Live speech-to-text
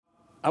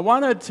I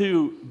wanted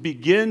to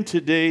begin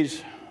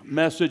today's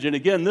message, and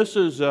again, this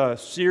is a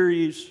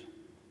series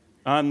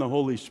on the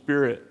Holy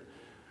Spirit.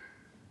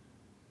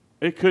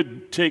 It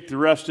could take the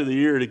rest of the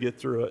year to get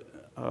through it.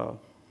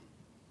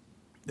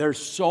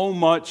 There's so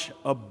much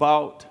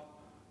about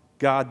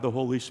God, the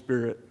Holy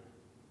Spirit,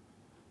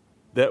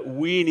 that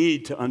we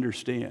need to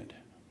understand.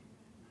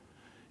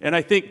 And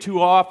I think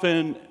too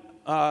often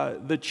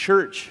the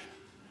church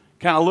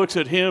kind of looks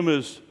at him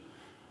as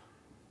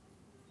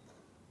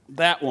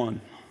that one.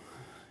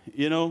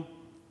 You know,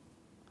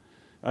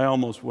 I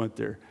almost went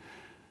there.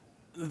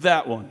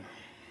 That one.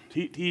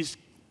 He's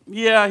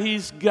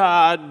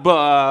God,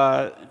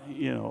 but,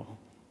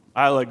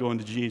 I like going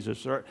to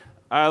Jesus, or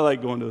I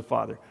like going to the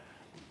Father.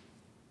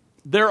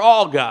 They're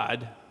all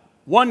God,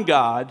 one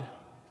God,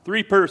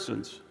 three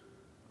persons,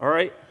 all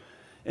right?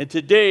 And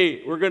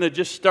today, we're going to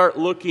just start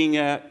looking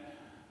at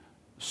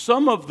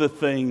some of the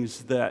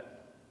things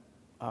that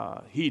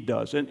he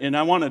does. And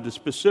I wanted to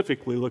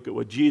specifically look at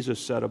what Jesus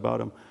said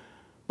about him.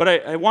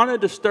 But I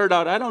wanted to start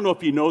out, I don't know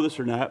if you know this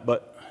or not,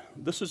 but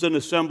this is an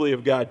Assembly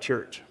of God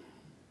church,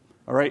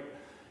 all right?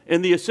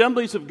 In the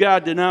Assemblies of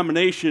God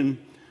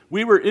denomination,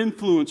 we were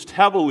influenced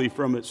heavily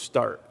from its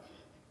start.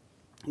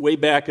 Way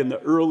back in the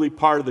early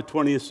part of the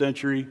 20th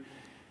century,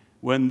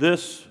 when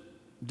this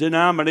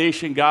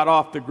denomination got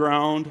off the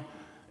ground,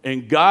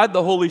 and God,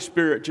 the Holy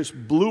Spirit, just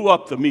blew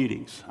up the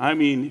meetings. I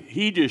mean,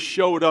 he just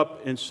showed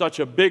up in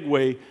such a big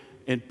way,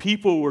 and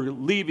people were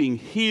leaving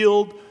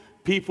healed,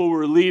 people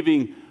were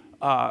leaving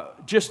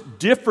just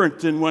different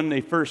than when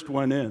they first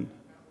went in.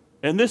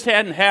 And this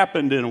hadn't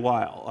happened in a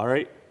while, all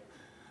right?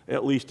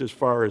 At least as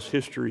far as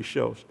history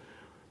shows.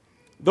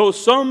 Though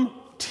some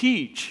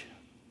teach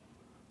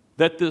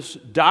that this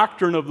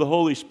doctrine of the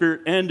Holy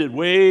Spirit ended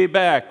way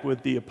back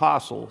with the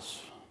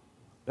apostles,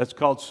 that's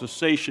called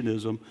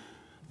cessationism.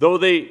 Though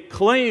they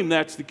claim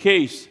that's the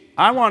case,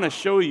 I want to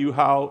show you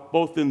how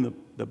both in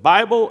the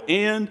Bible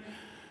and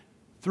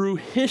through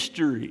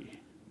history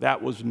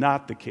that was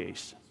not the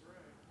case.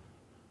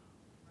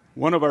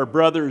 One of our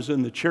brothers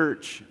in the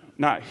church,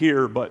 not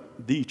here,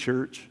 but the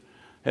church,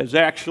 has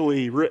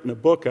actually written a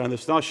book on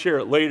this, and I'll share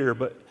it later,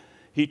 but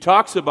he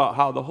talks about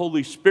how the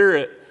Holy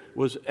Spirit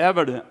was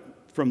evident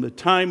from the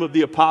time of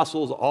the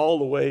apostles all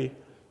the way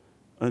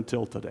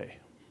until today.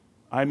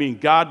 I mean,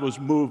 God was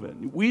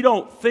moving. We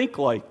don't think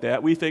like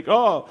that. We think,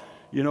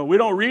 we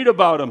don't read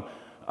about him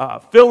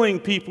filling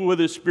people with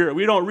his Spirit.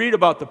 We don't read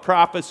about the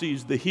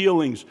prophecies, the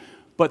healings.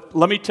 But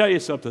let me tell you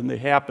something, they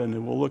happened,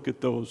 and we'll look at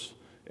those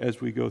as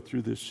we go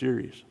through this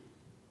series.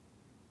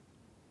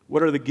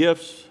 What are the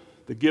gifts?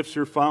 The gifts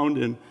are found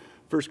in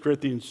 1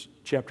 Corinthians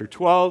chapter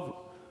 12,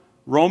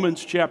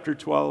 Romans chapter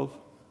 12,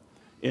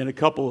 and a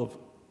couple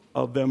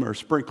of them are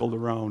sprinkled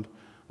around,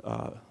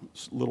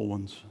 little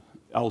ones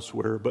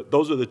elsewhere. But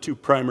those are the two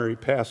primary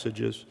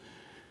passages.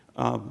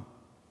 We're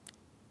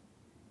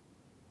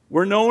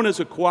known as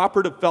a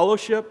cooperative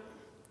fellowship,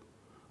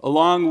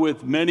 along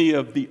with many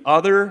of the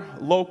other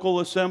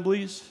local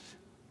assemblies.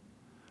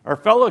 Our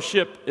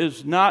fellowship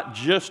is not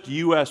just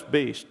U.S.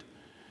 based.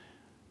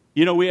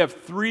 We have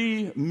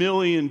 3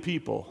 million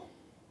people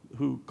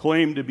who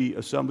claim to be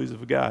Assemblies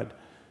of God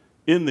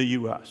in the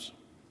U.S.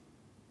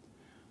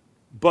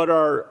 But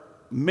our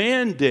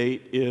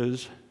mandate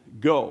is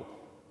go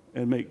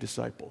and make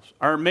disciples.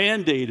 Our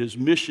mandate is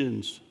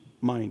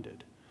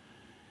missions-minded.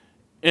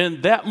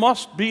 And that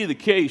must be the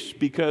case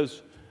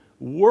because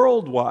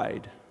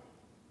worldwide,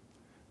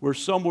 we're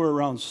somewhere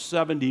around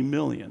 70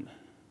 million.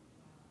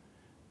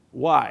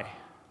 Why?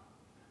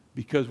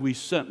 Because we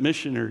sent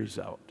missionaries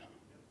out.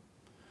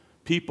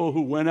 People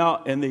who went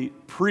out and they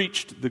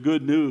preached the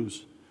good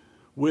news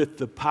with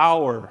the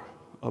power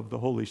of the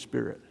Holy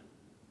Spirit.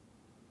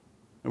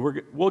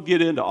 And we'll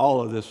get into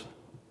all of this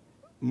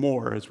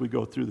more as we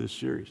go through this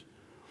series.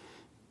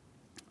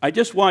 I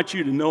just want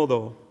you to know,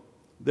 though,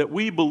 that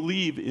we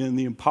believe in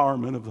the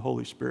empowerment of the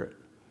Holy Spirit.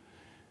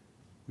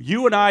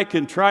 You and I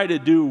can try to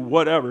do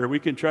whatever. We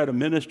can try to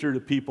minister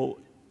to people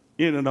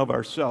in and of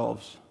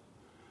ourselves.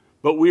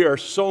 But we are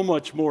so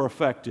much more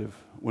effective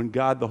when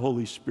God, the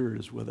Holy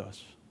Spirit, is with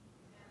us.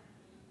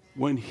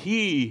 When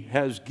he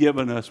has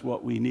given us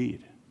what we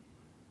need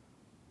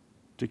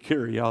to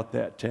carry out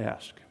that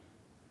task.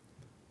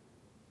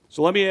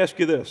 So let me ask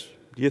you this.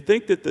 Do you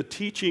think that the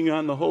teaching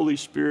on the Holy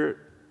Spirit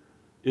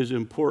is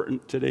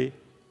important today?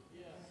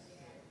 Yes.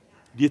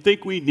 Do you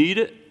think we need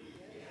it?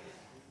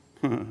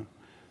 Yes.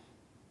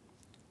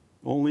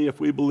 Only if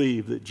we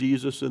believe that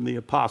Jesus and the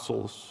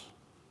apostles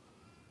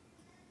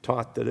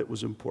taught that it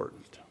was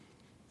important.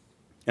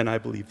 And I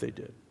believe they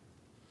did.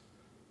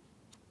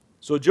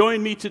 So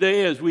join me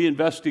today as we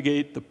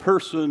investigate the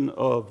person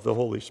of the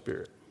Holy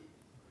Spirit.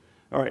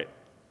 All right.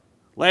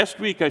 Last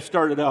week I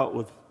started out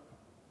with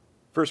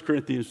 1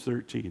 Corinthians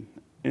 13.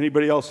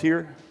 Anybody else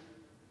here?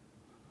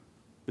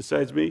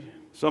 Besides me?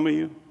 Some of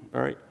you? All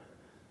right.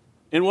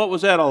 And what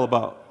was that all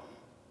about?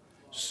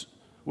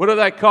 What did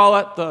I call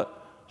it? The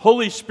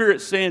Holy Spirit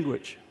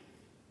sandwich.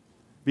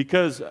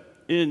 Because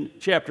in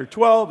chapter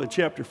 12 and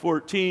chapter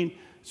 14,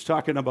 it's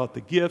talking about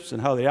the gifts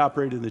and how they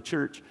operate in the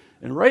church.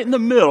 And right in the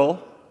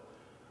middle,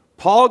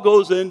 Paul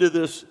goes into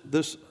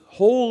this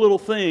whole little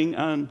thing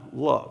on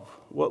love,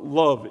 what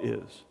love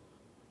is.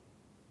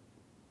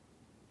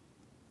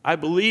 I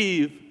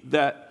believe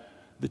that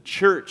the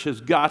church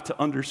has got to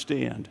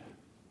understand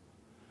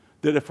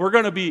that if we're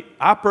going to be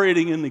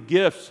operating in the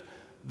gifts,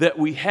 that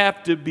we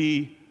have to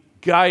be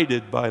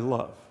guided by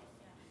love.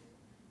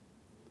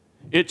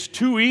 It's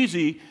too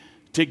easy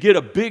to get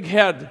a big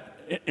head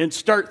and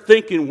start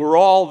thinking we're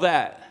all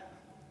that.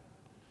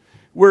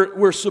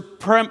 We're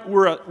supreme.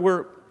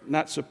 We're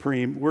not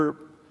supreme.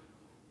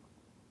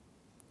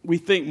 We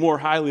think more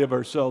highly of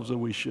ourselves than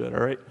we should.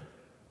 All right.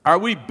 Are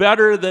we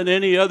better than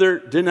any other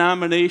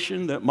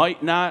denomination that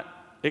might not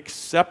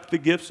accept the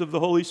gifts of the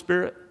Holy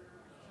Spirit?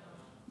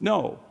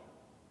 No.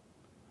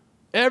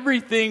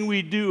 Everything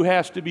we do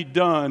has to be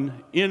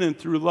done in and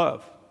through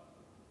love.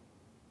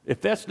 If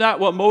that's not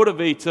what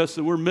motivates us,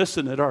 then we're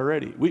missing it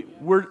already.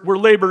 We're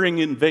laboring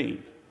in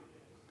vain.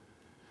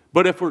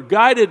 But if we're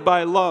guided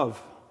by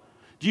love,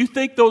 do you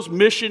think those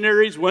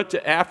missionaries went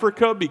to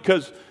Africa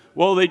because,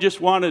 well, they just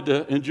wanted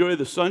to enjoy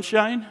the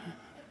sunshine?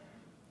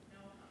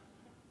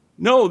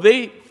 No,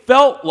 they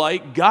felt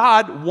like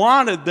God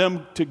wanted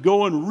them to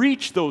go and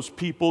reach those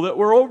people that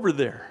were over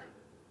there.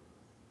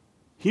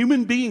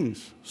 Human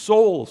beings,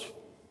 souls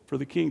for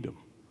the kingdom.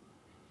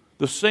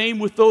 The same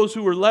with those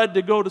who were led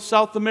to go to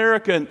South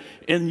America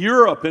and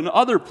Europe and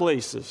other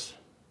places.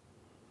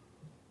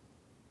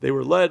 They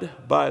were led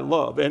by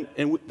love. And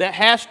that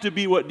has to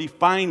be what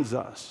defines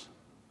us.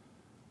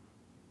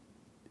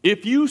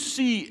 If you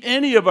see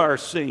any of our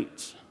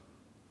saints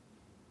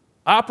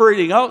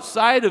operating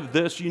outside of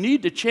this, you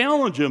need to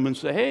challenge them and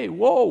say, hey,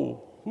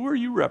 whoa, who are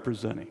you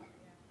representing?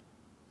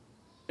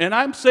 And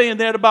I'm saying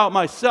that about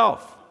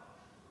myself.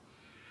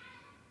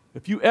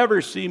 If you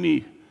ever see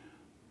me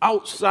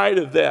outside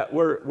of that,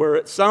 where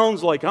it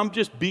sounds like I'm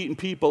just beating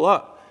people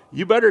up,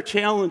 you better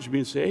challenge me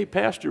and say, hey,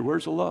 Pastor,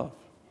 where's the love?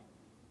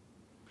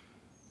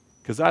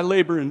 Because I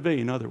labor in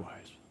vain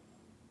otherwise.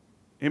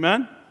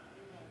 Amen?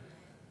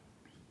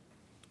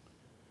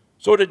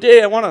 So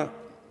today I want to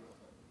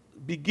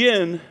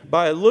begin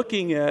by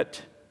looking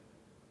at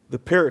the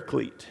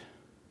Paraclete.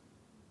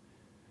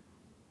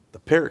 The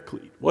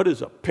Paraclete. What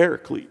is a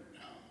Paraclete?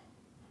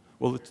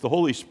 Well, it's the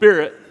Holy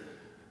Spirit,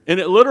 and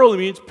it literally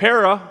means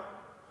para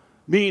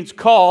means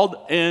called,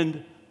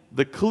 and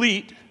the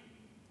cleat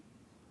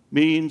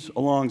means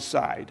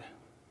alongside.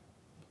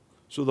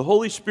 So the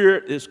Holy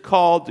Spirit is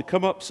called to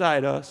come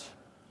upside us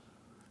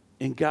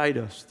and guide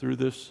us through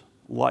this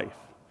life.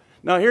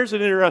 Now, here's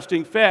an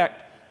interesting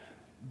fact.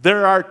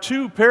 There are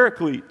two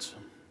Paracletes.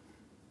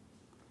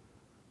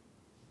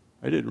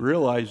 I didn't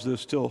realize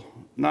this till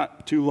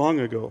not too long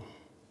ago.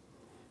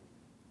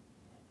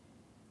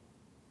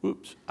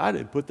 Oops, I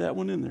didn't put that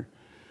one in there.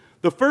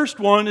 The first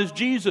one is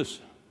Jesus.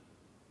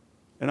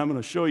 And I'm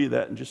going to show you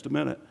that in just a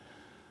minute.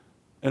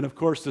 And of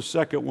course, the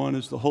second one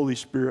is the Holy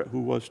Spirit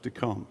who was to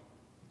come.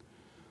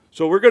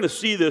 So we're going to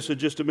see this in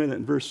just a minute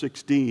in verse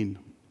 16.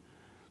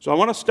 So I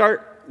want to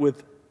start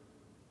with,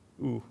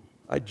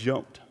 I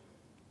jumped.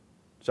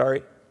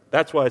 Sorry,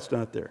 that's why it's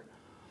not there.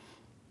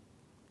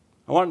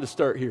 I wanted to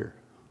start here.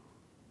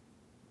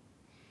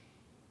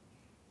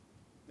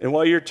 And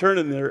while you're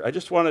turning there, I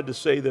just wanted to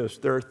say this.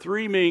 There are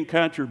three main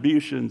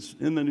contributions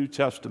in the New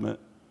Testament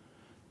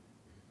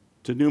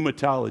to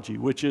pneumatology,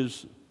 which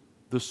is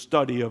the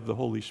study of the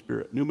Holy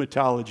Spirit.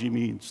 Pneumatology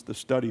means the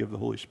study of the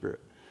Holy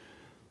Spirit.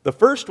 The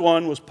first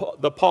one was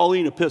the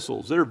Pauline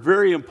epistles. They're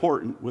very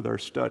important with our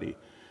study.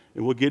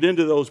 And we'll get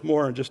into those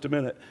more in just a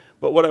minute.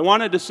 But what I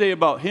wanted to say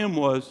about him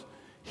was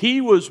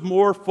he was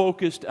more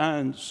focused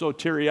on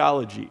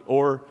soteriology,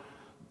 or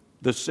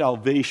the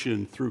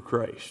salvation through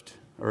Christ.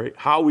 All right,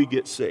 how we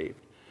get saved.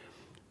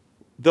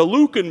 The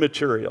Lucan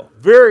material,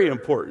 very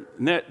important.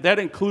 And that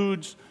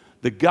includes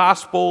the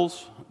gospel,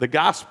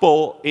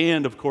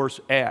 and of course,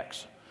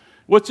 Acts.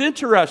 What's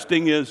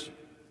interesting is,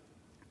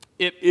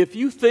 if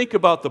you think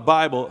about the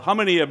Bible, how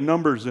many have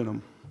numbers in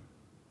them?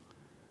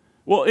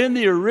 Well, in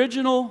the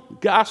original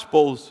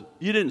Gospels,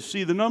 you didn't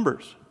see the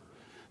numbers.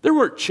 There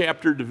weren't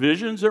chapter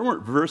divisions, there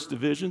weren't verse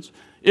divisions.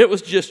 It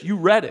was just you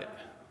read it.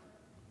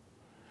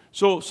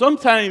 So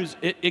sometimes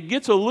it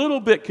gets a little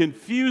bit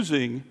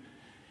confusing.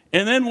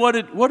 And then what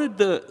did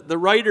the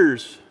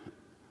writers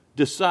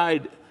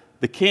decide?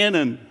 The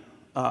canon,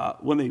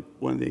 when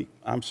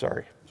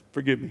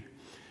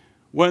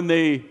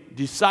they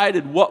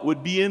decided what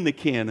would be in the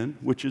canon,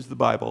 which is the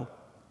Bible,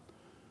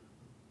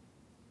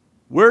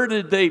 where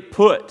did they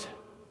put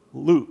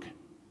Luke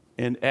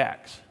and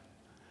Acts?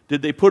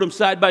 Did they put them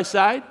side by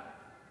side?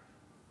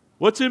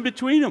 What's in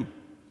between them?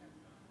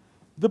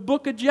 The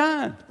book of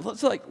John.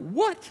 It's like,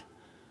 what?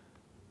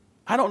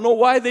 I don't know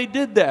why they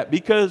did that,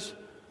 because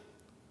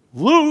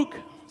Luke,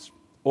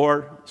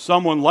 or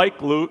someone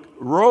like Luke,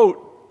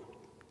 wrote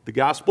the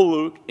Gospel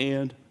Luke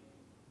and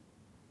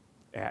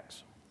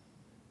Acts.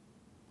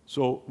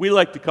 So we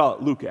like to call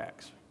it Luke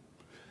Acts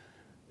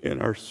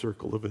in our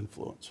circle of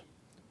influence.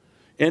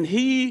 And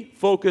he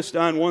focused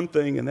on one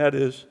thing, and that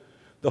is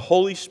the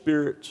Holy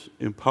Spirit's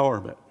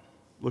empowerment.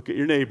 Look at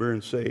your neighbor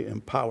and say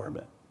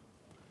empowerment.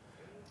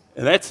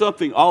 And that's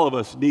something all of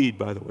us need,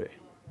 by the way.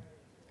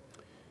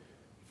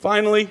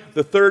 Finally,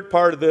 the third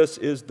part of this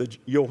is the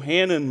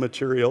Johannine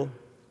material,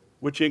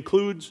 which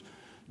includes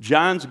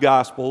John's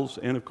Gospels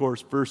and, of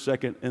course, 1st,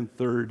 2nd, and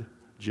 3rd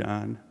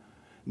John.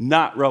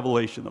 Not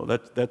Revelation, though.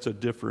 That's a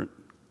different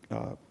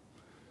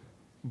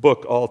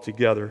book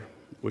altogether,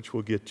 which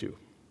we'll get to.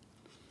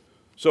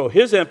 So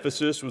his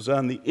emphasis was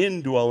on the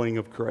indwelling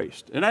of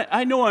Christ. And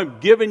I know I'm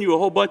giving you a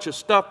whole bunch of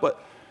stuff,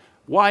 but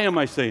why am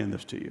I saying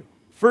this to you?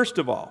 First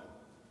of all,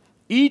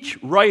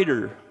 each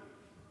writer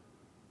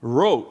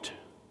wrote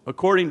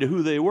according to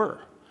who they were.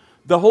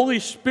 The Holy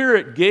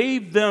Spirit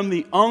gave them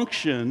the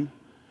unction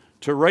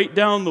to write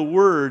down the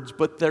words,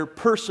 but their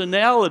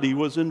personality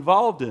was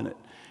involved in it.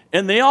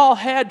 And they all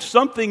had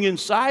something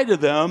inside of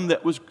them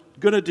that was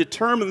going to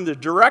determine the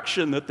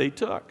direction that they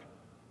took.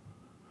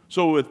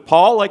 So with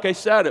Paul, like I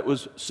said, it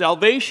was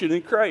salvation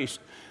in Christ.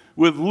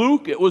 With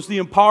Luke, it was the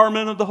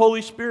empowerment of the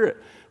Holy Spirit.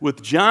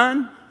 With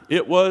John,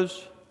 it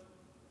was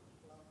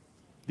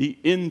the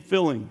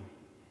infilling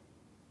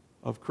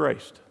of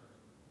Christ.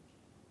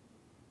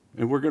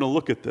 And we're going to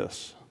look at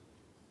this.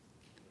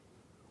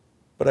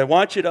 But I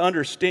want you to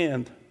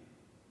understand,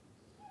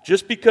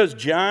 just because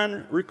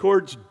John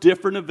records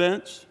different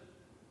events,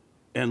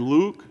 and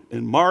Luke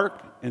and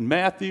Mark and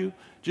Matthew,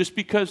 just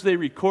because they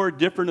record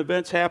different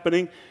events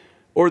happening,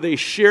 or they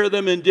share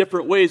them in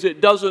different ways, it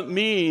doesn't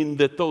mean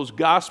that those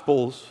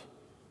Gospels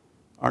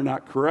are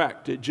not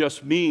correct. It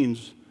just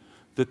means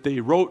that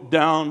they wrote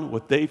down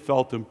what they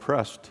felt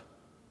impressed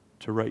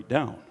to write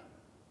down.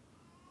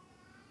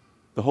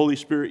 The Holy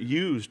Spirit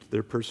used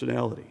their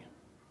personality.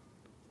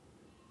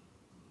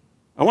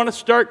 I want to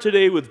start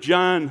today with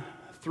John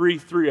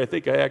 3:3. I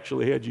think I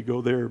actually had you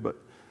go there, but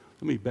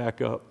let me back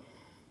up.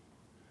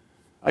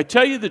 I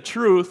tell you the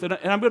truth, and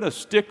I'm going to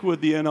stick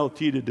with the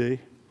NLT today.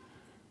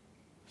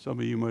 Some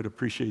of you might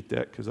appreciate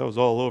that because I was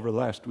all over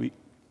last week.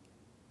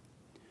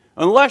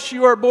 Unless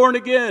you are born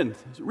again.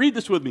 Read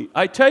this with me.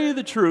 I tell you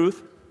the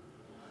truth.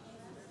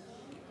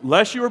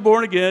 Unless you are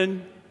born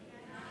again,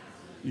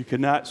 you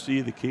cannot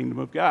see the kingdom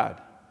of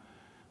God.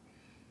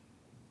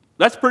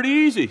 That's pretty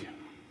easy.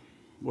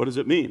 What does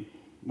it mean?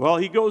 Well,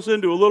 he goes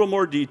into a little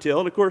more detail.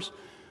 And of course,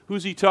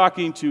 who's he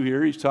talking to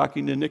here? He's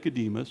talking to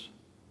Nicodemus.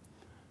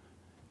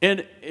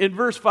 And in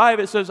verse 5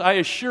 it says, I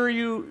assure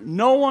you,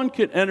 no one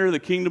can enter the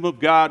kingdom of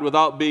God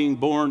without being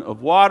born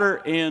of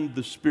water and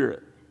the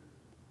Spirit.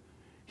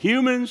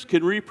 Humans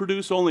can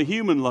reproduce only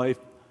human life,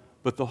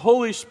 but the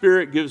Holy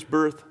Spirit gives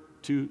birth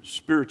to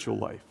spiritual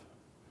life.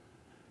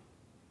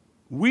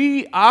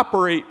 We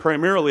operate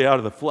primarily out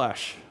of the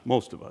flesh,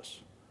 most of us.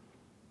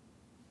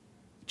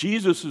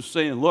 Jesus is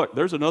saying, look,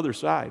 there's another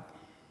side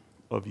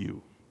of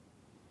you.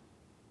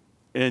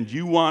 And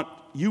you want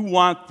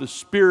the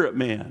spirit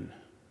man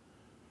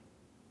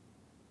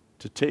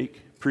to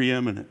take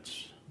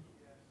preeminence.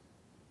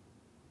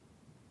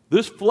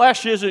 This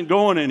flesh isn't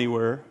going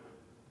anywhere.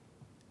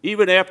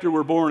 Even after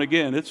we're born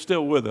again, it's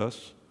still with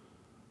us.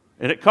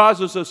 And it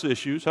causes us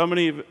issues. How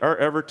many are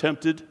ever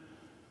tempted?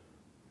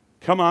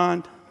 Come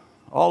on.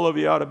 All of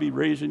you ought to be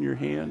raising your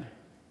hand.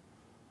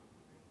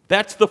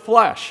 That's the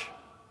flesh.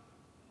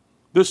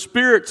 The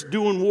Spirit's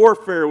doing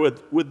warfare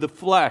with the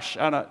flesh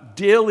on a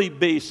daily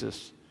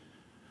basis,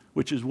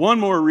 which is one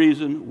more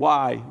reason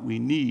why we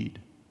need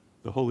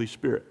the Holy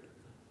Spirit.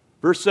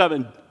 Verse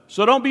 7,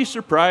 so don't be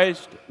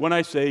surprised when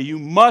I say you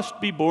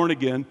must be born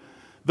again.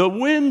 The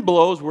wind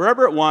blows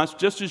wherever it wants,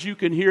 just as you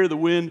can hear the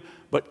wind,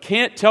 but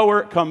can't tell where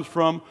it comes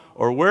from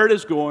or where it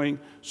is going,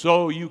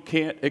 so you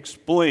can't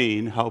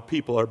explain how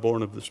people are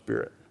born of the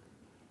Spirit.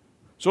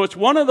 So it's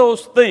one of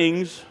those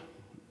things,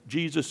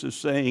 Jesus is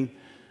saying,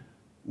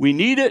 we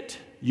need it.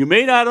 You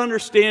may not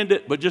understand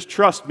it, but just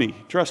trust me.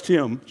 Trust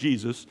him,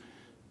 Jesus.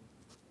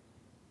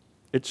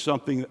 It's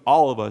something that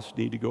all of us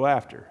need to go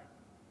after.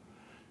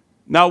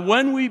 Now,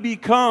 when we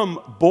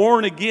become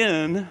born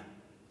again,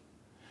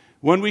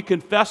 when we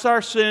confess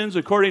our sins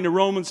according to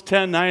Romans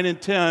 10:9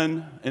 and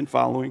 10 and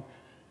following,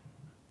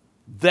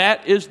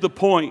 that is the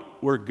point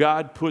where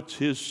God puts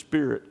his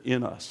Spirit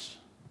in us.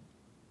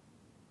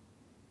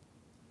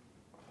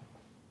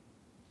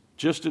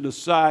 Just an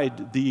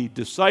aside, the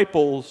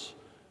disciples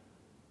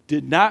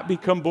did not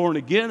become born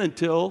again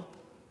until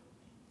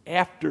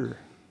after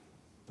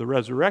the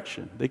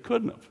resurrection. They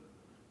couldn't have,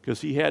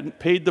 because he hadn't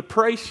paid the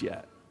price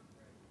yet.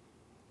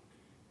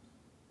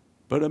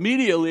 But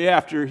immediately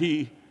after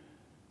he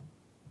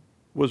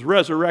was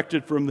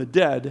resurrected from the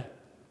dead,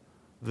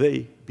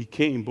 they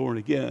became born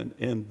again.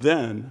 And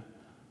then,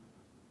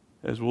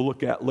 as we'll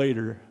look at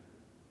later,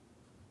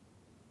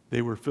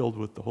 they were filled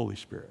with the Holy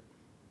Spirit.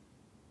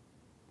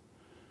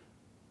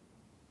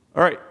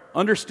 All right,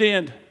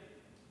 understand,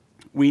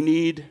 we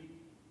need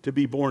to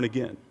be born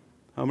again.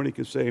 How many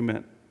can say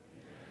amen?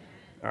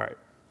 All right.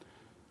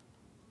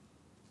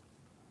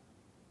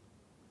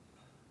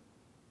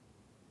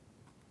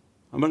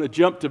 I'm going to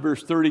jump to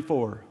verse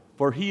 34.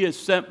 For he is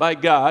sent by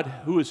God.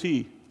 Who is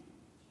he?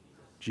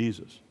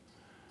 Jesus.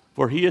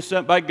 For he is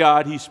sent by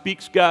God. He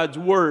speaks God's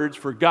words,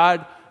 for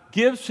God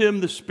gives him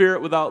the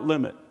Spirit without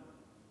limit.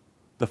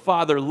 The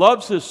Father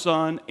loves his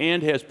Son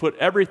and has put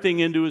everything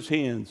into his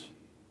hands.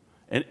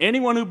 And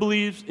anyone who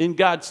believes in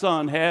God's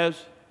Son has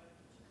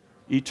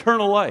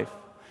eternal life.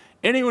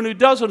 Anyone who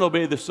doesn't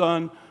obey the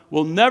Son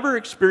will never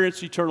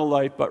experience eternal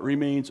life but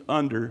remains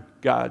under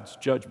God's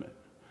judgment.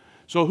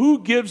 So who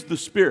gives the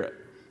Spirit,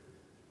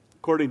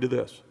 according to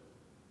this?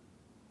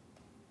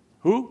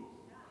 Who?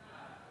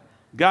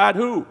 God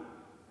who?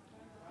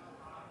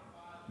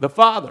 The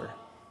Father.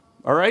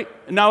 All right?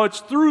 Now it's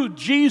through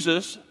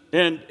Jesus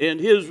and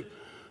his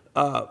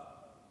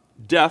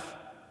death,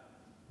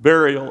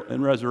 burial,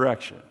 and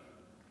resurrection.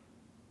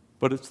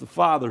 But it's the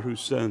Father who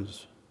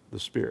sends the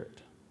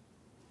Spirit.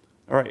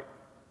 All right.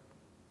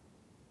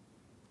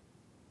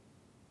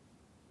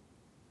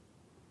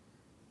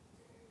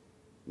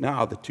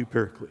 Now the two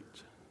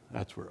Paracletes.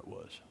 That's where it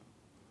was.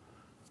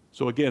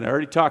 So again, I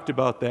already talked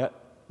about that.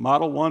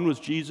 Model 1 was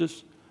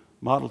Jesus.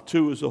 Model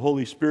 2 is the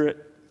Holy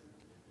Spirit.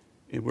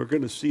 And we're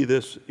going to see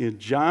this in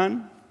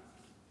John.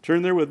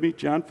 Turn there with me,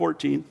 John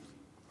 14.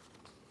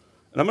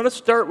 And I'm going to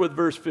start with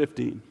verse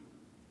 15.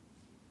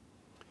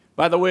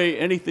 By the way,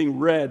 anything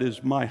red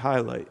is my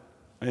highlight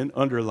and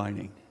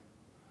underlining.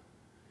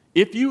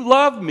 If you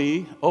love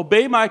me,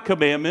 obey my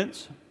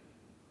commandments.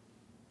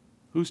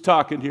 Who's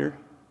talking here?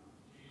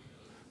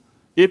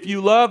 If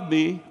you love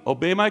me,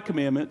 obey my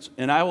commandments,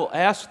 and I will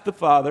ask the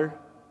Father,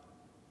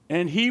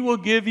 and he will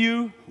give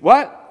you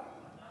what?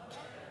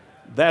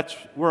 That's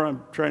where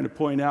I'm trying to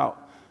point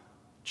out.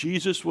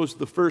 Jesus was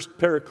the first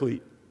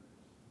Paraclete.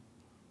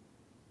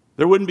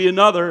 There wouldn't be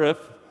another if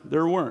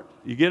there weren't.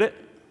 You get it?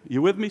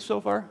 You with me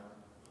so far?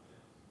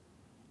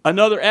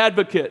 Another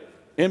advocate.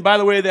 And by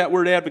the way, that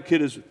word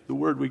advocate is the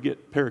word we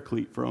get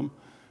Paraclete from.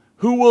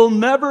 Who will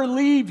never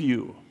leave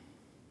you.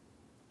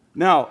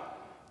 Now,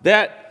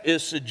 that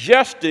is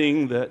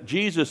suggesting that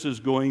Jesus is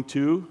going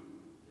to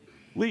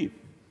leave.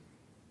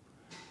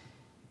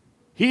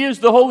 He is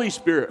the Holy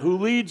Spirit who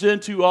leads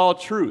into all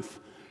truth.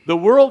 The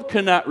world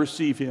cannot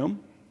receive him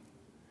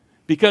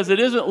because it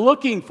isn't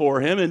looking for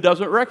him and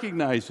doesn't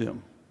recognize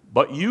him.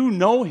 But you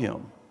know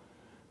him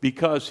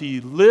because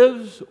he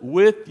lives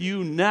with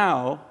you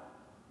now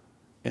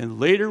and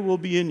later will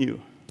be in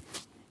you.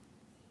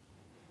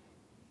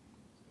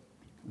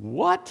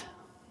 What?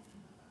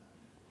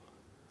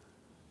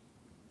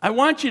 I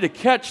want you to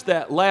catch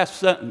that last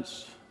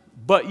sentence.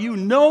 But you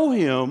know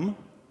him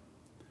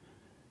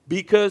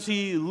because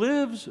he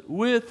lives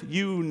with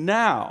you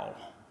now.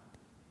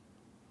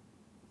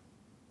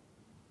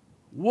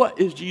 What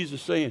is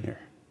Jesus saying here?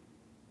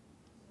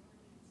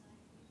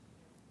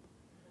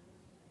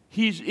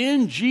 He's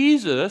in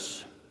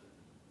Jesus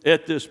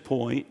at this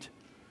point,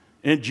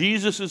 and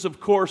Jesus is, of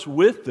course,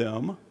 with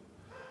them.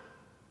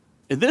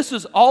 And this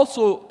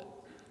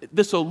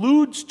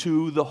alludes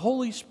to the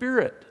Holy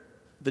Spirit,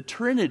 the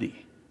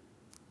Trinity.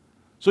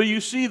 So you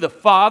see the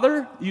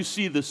Father, you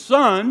see the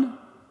Son,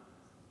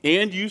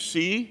 and you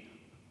see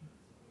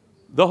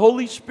the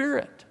Holy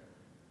Spirit.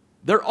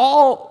 They're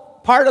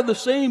all part of the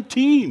same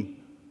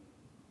team.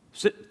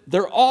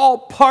 They're all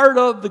part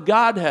of the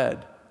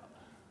Godhead.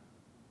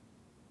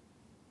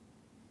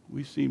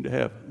 We seem to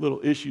have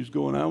little issues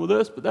going on with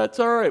this, but that's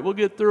all right. We'll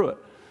get through it.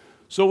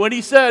 So when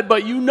he said,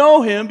 but you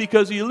know him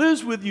because he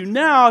lives with you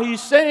now,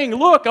 he's saying,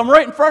 look, I'm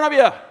right in front of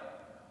you.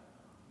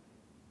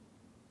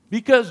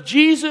 Because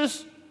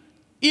Jesus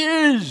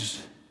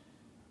is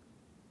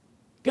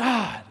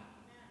God.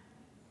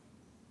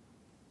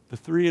 The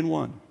 3 in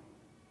 1.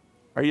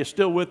 Are you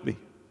still with me?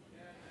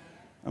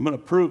 I'm going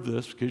to prove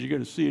this because you're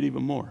going to see it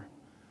even more.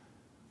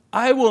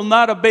 I will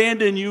not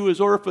abandon you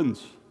as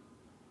orphans.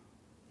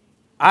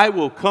 I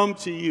will come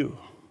to you.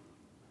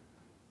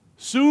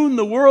 Soon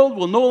the world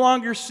will no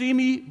longer see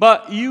me,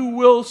 but you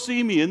will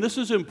see me. And this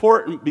is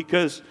important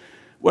because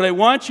what I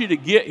want you to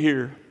get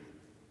here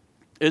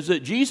is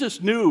that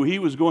Jesus knew he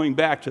was going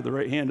back to the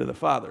right hand of the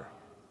Father.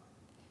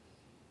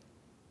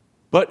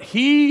 But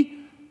he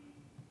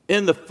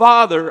and the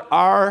Father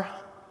are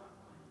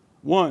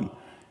one.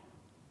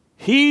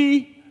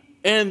 He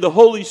and the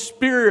Holy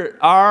Spirit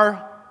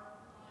are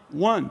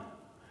one.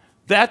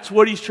 That's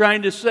what he's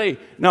trying to say.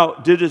 Now,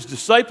 did his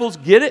disciples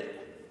get it?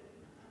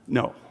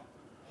 No.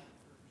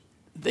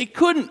 They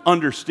couldn't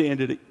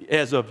understand it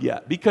as of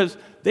yet because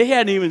they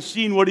hadn't even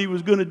seen what he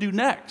was going to do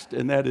next,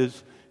 and that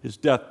is his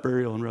death,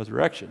 burial, and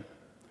resurrection.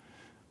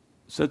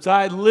 Since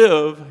I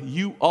live,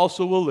 you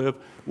also will live.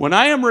 When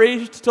I am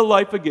raised to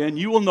life again,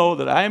 you will know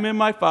that I am in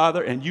my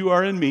Father and you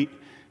are in me.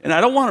 And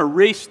I don't want to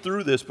race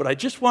through this, but I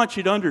just want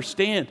you to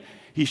understand.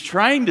 He's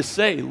trying to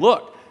say,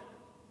 look,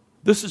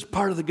 this is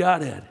part of the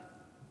Godhead.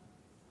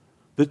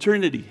 The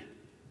Trinity.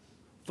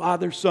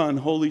 Father, Son,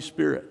 Holy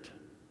Spirit.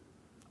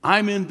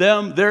 I'm in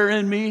them, they're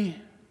in me.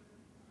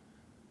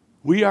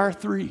 We are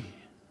 3.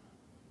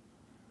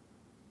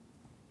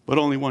 But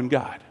only one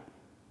God.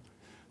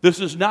 This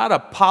is not a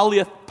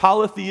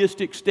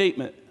polytheistic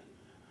statement.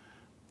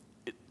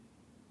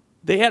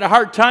 They had a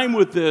hard time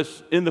with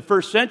this in the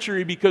first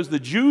century because the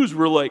Jews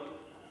were like,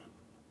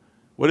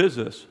 what is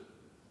this?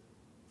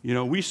 You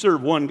know, we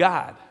serve one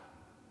God.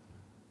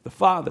 the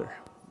Father.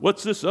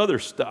 What's this other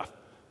stuff?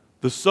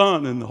 The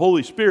Son and the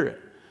Holy Spirit.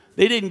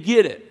 They didn't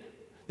get it.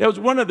 That was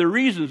one of the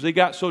reasons they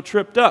got so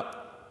tripped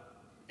up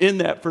in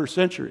that first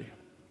century.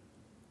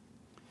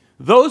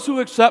 Those who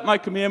accept my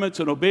commandments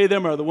and obey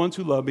them are the ones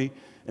who love me.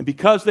 And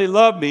because they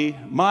love me,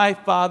 my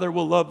Father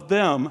will love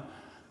them.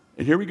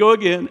 And here we go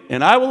again.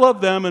 And I will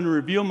love them and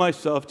reveal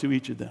myself to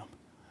each of them.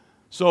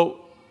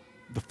 So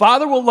the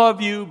Father will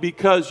love you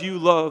because you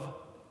love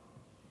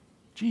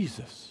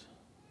Jesus.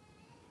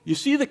 You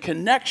see the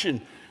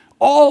connection.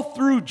 All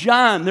through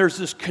John, there's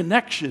this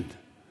connection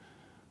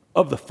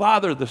of the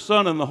Father, the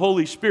Son, and the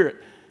Holy Spirit.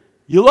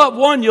 You love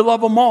one, you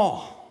love them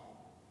all.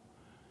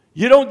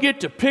 You don't get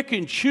to pick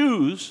and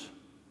choose,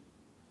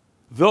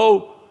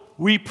 though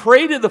we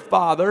pray to the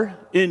Father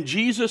in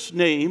Jesus'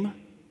 name,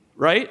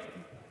 right?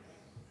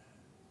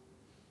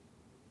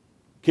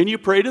 Can you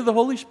pray to the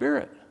Holy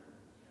Spirit?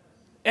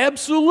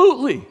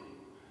 Absolutely.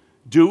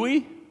 Do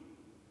we?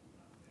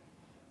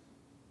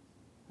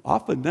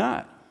 Often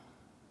not.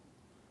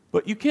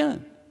 But you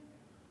can.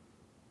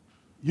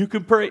 You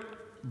can pray.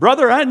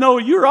 Brother, I know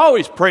you're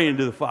always praying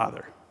to the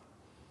Father.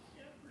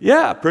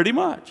 Yeah, pretty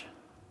much.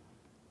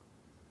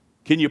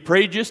 Can you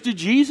pray just to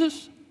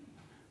Jesus?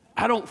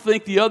 I don't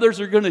think the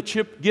others are going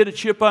to get a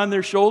chip on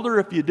their shoulder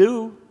if you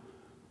do.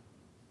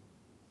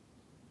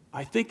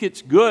 I think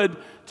it's good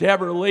to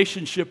have a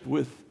relationship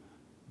with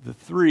the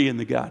three in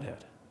the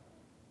Godhead.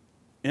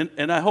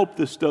 And I hope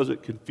this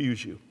doesn't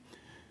confuse you.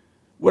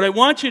 What I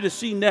want you to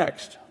see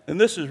next, and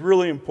this is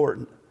really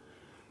important,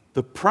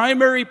 the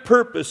primary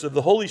purpose of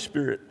the Holy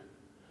Spirit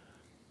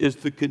is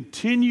the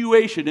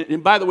continuation.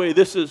 And by the way,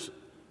 this is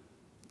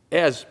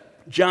as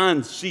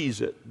John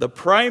sees it. The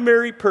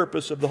primary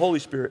purpose of the Holy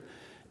Spirit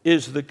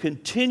is the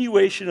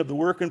continuation of the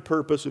work and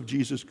purpose of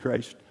Jesus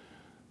Christ,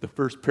 the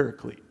first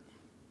Paraclete.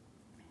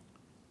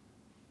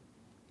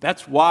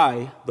 That's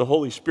why the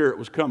Holy Spirit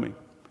was coming,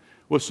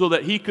 was so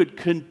that he could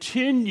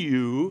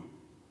continue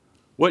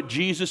what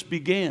Jesus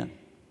began.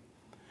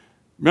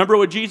 Remember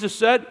what Jesus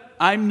said?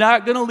 I'm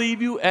not going to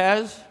leave you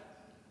as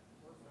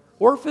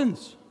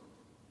orphans.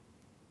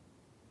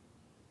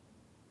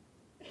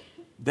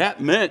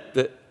 That meant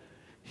that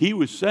he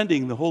was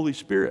sending the Holy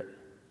Spirit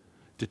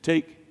to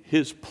take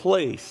his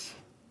place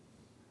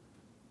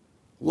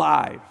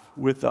live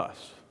with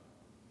us.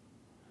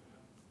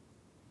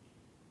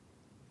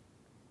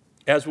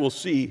 As we'll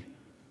see,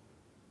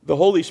 the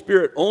Holy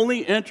Spirit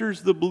only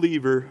enters the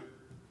believer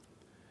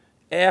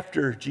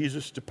after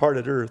Jesus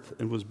departed earth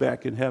and was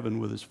back in heaven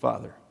with his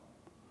Father.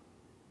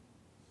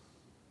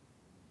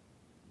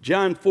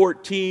 John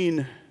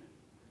 14,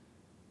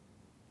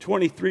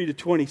 23 to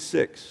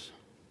 26.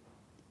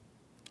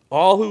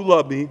 All who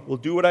love me will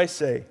do what I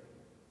say.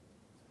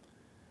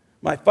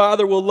 My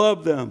Father will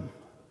love them.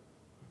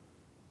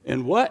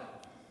 And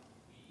what?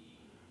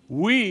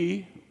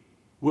 We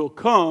will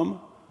come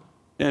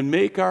and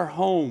make our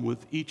home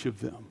with each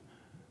of them.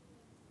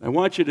 I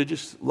want you to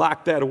just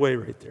lock that away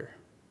right there.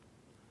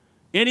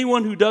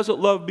 Anyone who doesn't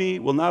love me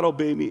will not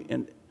obey me.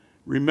 And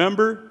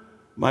remember,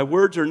 my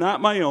words are not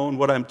my own.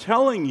 What I'm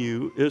telling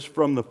you is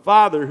from the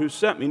Father who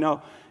sent me.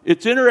 Now,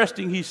 it's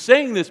interesting he's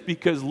saying this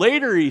because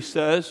later he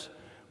says,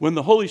 when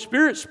the Holy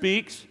Spirit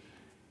speaks,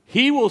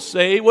 he will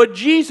say what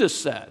Jesus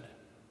said.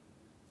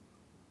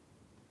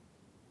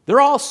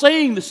 They're all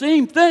saying the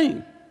same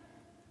thing.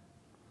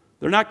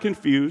 They're not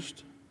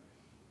confused.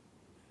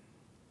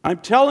 I'm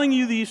telling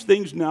you these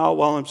things now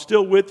while I'm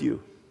still with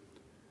you.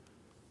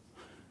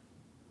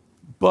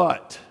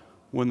 But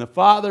when the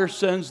Father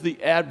sends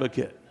the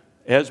advocate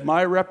as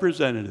my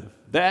representative,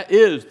 that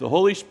is the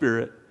Holy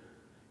Spirit,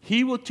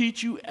 he will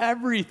teach you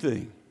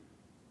everything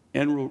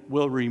and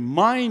will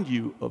remind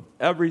you of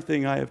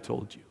everything I have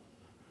told you.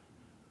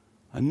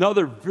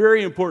 Another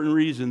very important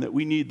reason that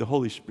we need the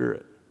Holy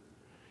Spirit.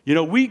 You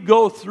know, we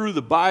go through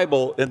the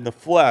Bible in the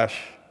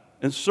flesh,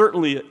 and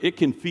certainly it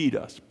can feed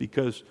us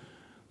because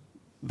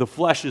the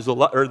flesh is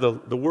alive, or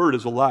the Word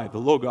is alive, the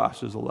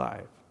Logos is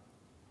alive.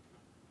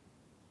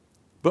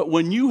 But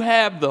when you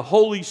have the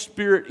Holy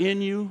Spirit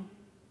in you,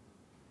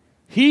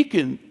 he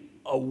can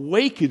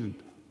awaken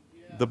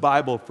the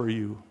Bible for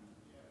you.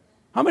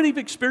 How many have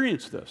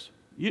experienced this?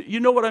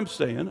 You know what I'm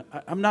saying.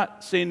 I'm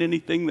not saying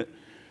anything that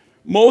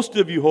most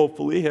of you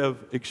hopefully have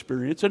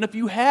experienced. And if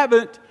you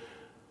haven't,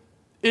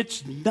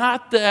 it's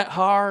not that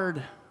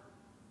hard.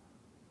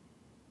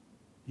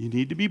 You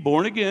need to be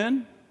born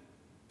again.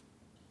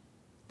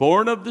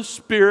 Born of the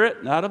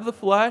Spirit, not of the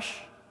flesh.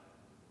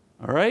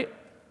 All right?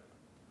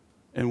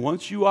 And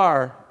once you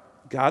are,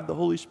 God the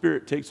Holy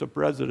Spirit takes up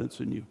residence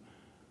in you.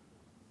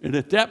 And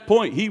at that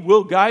point, he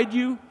will guide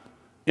you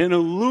and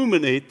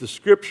illuminate the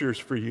Scriptures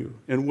for you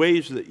in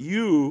ways that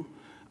you...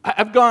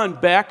 I've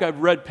gone back, I've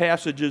read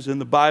passages in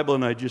the Bible,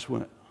 and I just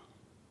went,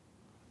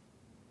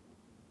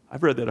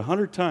 I've read that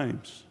 100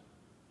 times.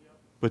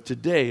 But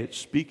today, it's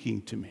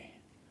speaking to me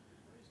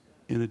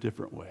in a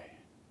different way.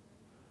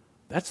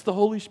 That's the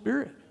Holy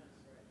Spirit.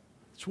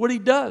 It's what he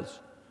does.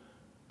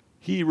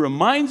 He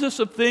reminds us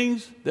of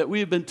things that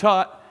we have been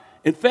taught.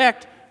 In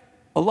fact,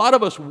 A lot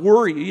of us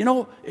worry,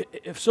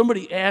 if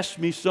somebody asks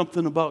me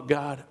something about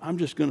God, I'm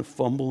just going to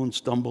fumble and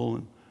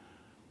stumble.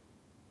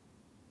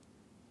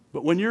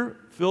 But when you're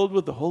filled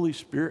with the Holy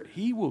Spirit,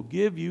 He will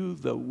give you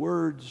the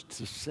words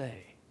to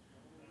say.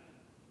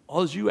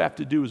 All you have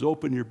to do is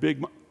open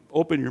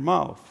your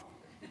mouth.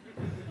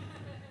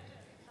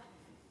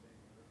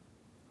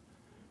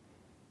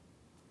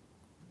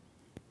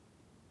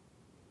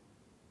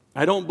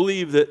 I don't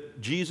believe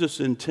that Jesus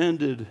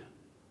intended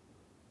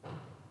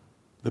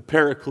the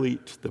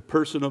Paraclete, the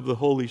person of the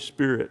Holy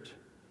Spirit,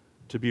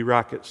 to be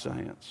rocket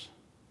science.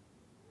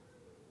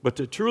 But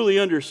to truly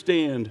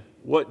understand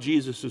what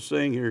Jesus is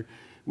saying here,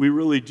 we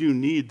really do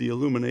need the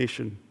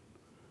illumination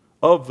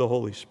of the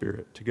Holy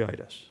Spirit to guide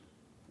us.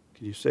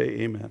 Can you say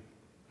amen?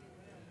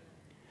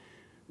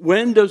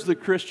 When does the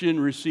Christian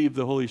receive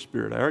the Holy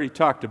Spirit? I already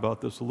talked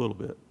about this a little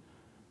bit.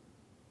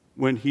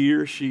 When he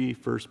or she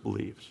first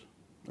believes.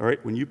 All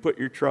right, when you put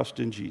your trust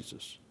in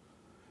Jesus.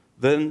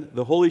 Then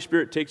the Holy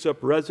Spirit takes up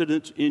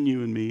residence in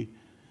you and me,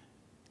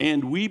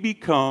 and we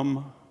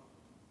become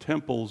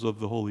temples of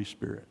the Holy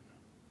Spirit.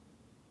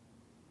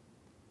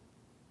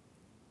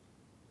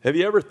 Have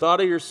you ever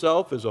thought of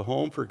yourself as a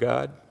home for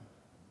God?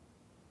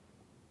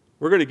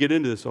 We're going to get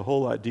into this a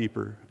whole lot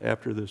deeper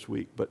after this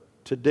week, but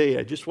today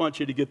I just want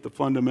you to get the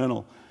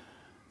fundamental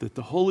that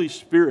the Holy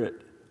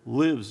Spirit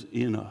lives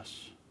in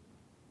us.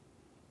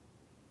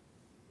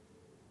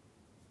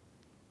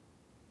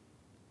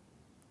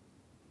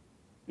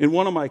 In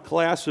one of my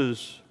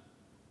classes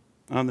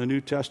on the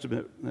New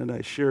Testament, and I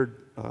shared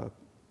a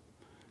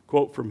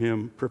quote from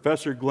him,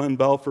 Professor Glenn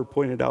Belfer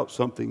pointed out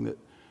something that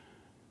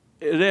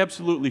it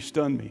absolutely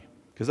stunned me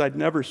because I'd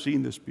never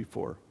seen this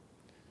before.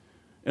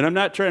 And I'm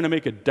not trying to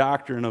make a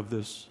doctrine of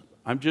this.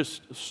 I'm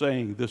just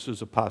saying this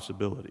is a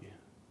possibility.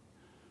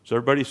 So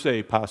everybody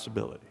say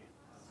possibility.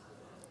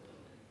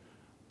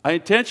 I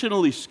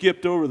intentionally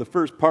skipped over the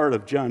first part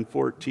of John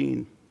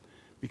 14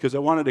 because I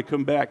wanted to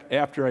come back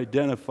after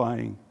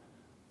identifying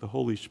the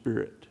Holy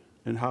Spirit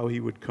and how He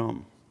would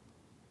come.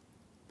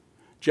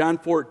 John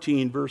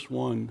 14, verse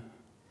 1.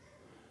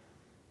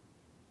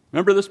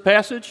 Remember this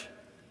passage?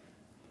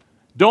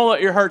 Don't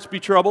let your hearts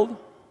be troubled.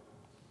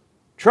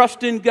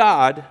 Trust in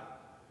God.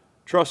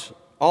 Trust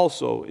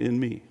also in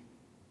me.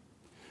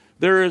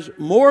 There is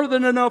more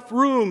than enough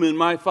room in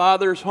my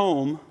Father's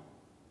home.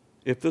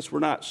 If this were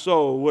not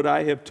so, would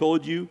I have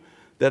told you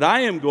that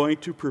I am going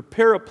to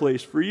prepare a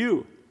place for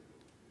you?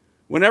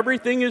 When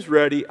everything is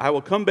ready, I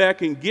will come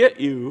back and get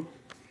you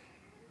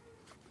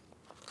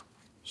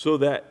so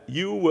that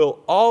you will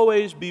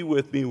always be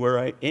with me where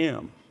I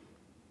am.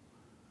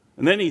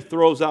 And then he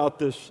throws out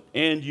this,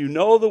 and you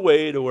know the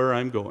way to where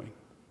I'm going.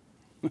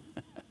 Of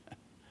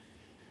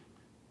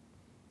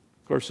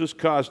course, this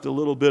caused a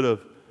little bit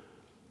of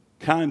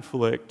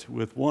conflict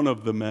with one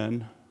of the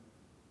men.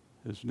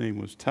 His name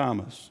was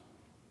Thomas.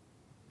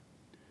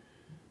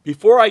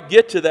 Before I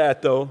get to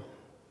that, though,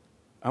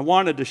 I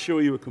wanted to show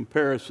you a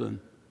comparison.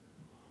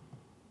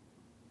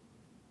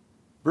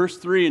 Verse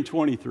 3 and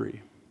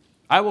 23.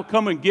 I will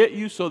come and get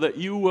you so that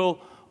you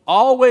will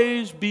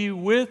always be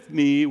with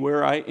me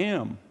where I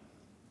am.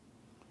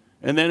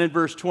 And then in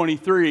verse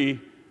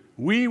 23,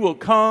 we will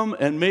come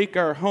and make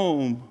our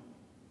home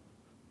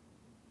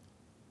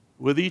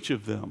with each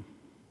of them.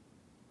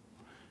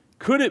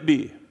 Could it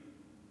be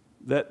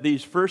that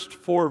these first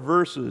 4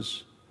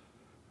 verses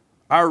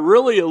are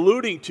really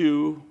alluding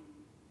to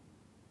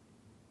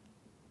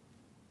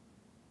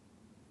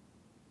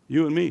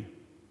you and me?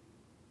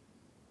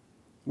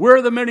 Where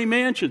are the many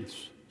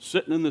mansions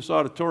sitting in this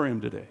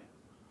auditorium today?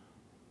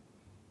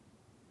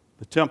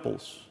 The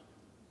temples.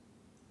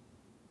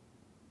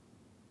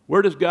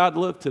 Where does God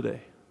live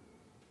today?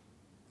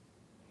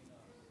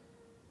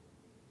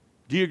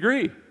 Do you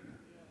agree?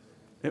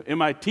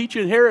 Am I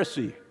teaching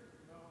heresy?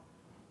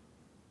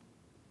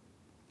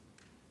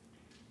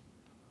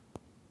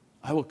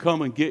 I will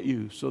come and get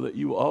you so that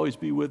you will always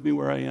be with me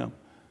where I am.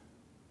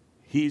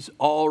 He's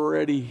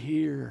already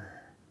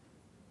here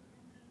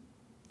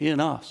in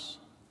us.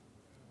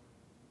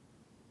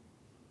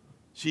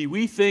 See,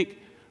 we think,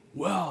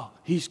 well,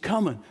 He's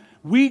coming.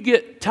 We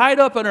get tied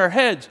up in our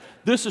heads.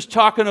 This is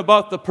talking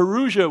about the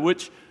Parousia,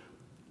 which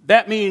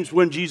that means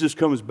when Jesus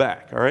comes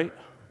back, all right?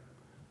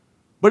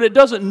 But it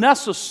doesn't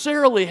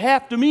necessarily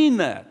have to mean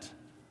that.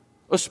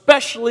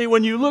 Especially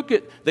when you look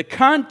at the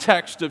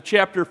context of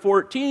chapter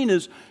 14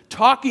 is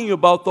talking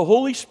about the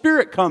Holy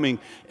Spirit coming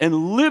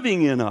and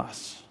living in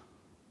us.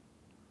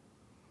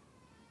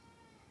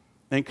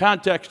 And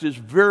context is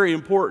very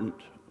important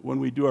when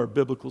we do our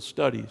biblical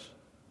studies.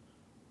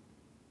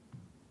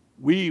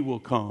 We will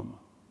come.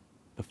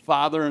 The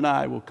Father and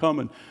I will come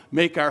and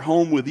make our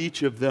home with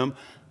each of them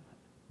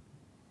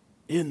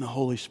in the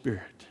Holy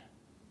Spirit.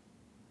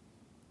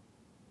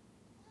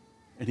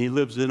 And He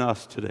lives in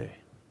us today.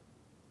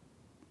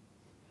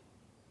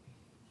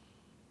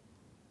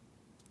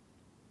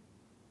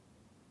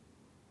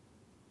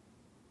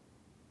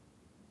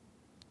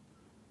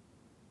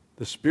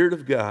 The Spirit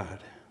of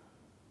God,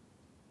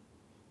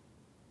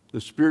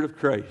 the Spirit of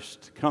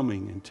Christ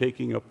coming and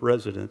taking up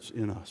residence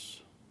in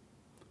us.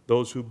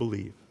 those who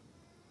believe.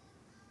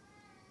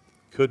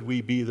 Could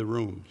we be the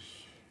rooms?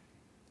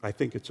 I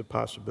think it's a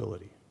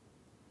possibility.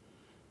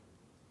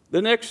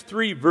 The next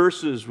 3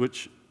 verses,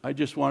 which I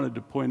just wanted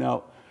to point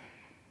out,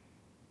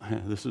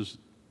 this is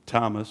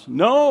Thomas.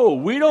 No,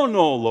 we don't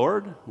know,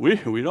 Lord. We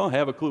don't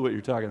have a clue what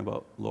you're talking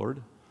about,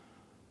 Lord.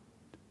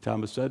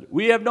 Thomas said,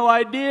 we have no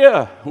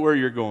idea where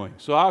you're going,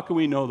 so how can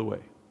we know the way?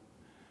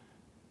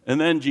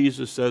 And then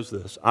Jesus says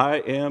this, I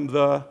am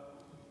the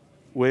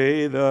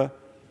way, the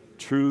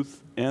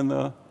truth, and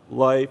the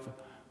life.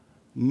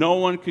 No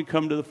one can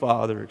come to the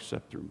Father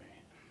except through me.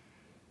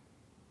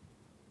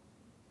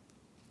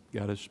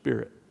 God is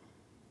spirit.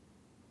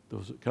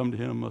 Those that come to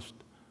him must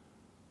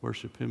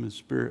worship him in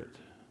spirit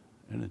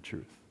and in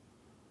truth.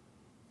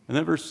 And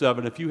then verse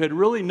 7, if you had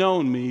really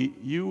known me,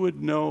 you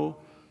would know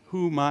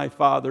who my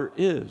Father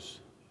is.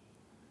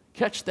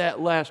 Catch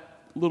that last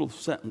little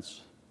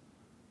sentence.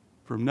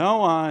 From now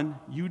on,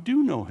 you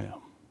do know him.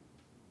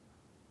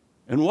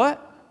 And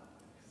what?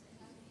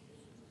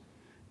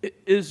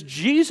 Is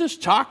Jesus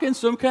talking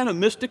some kind of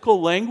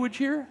mystical language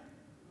here?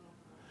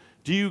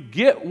 Do you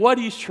get what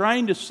he's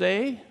trying to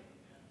say?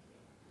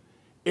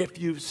 If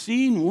you've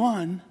seen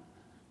one,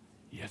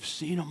 you've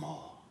seen them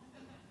all.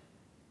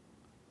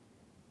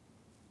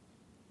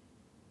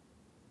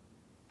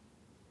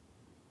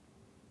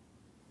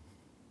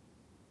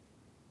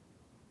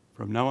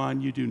 From now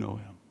on, you do know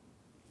him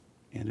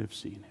and have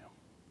seen him.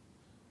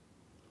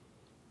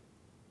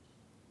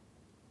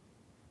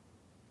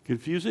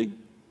 Confusing?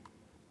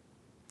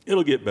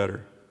 It'll get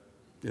better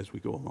as we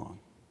go along.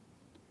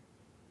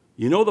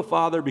 You know the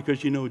Father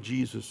because you know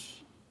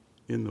Jesus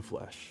in the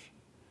flesh.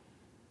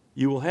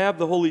 You will have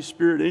the Holy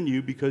Spirit in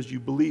you because you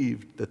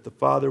believed that the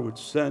Father would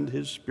send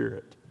his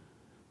Spirit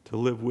to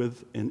live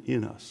with and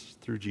in us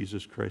through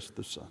Jesus Christ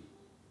the Son.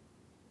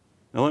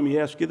 Now let me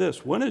ask you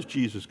this. When is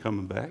Jesus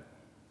coming back?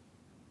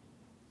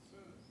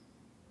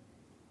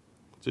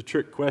 It's a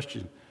trick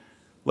question,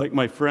 like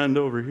my friend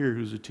over here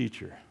who's a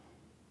teacher.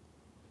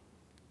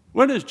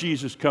 When is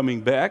Jesus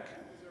coming back?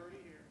 He's already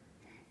here.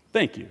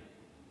 Thank you.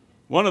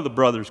 One of the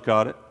brothers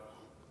caught it.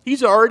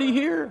 He's already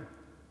here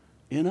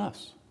in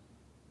us.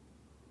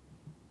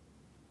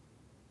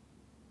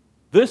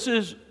 This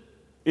is,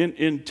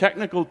 in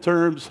technical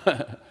terms,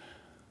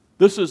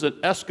 this is an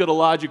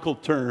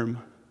eschatological term,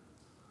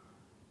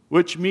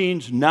 which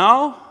means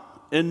now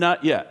and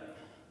not yet.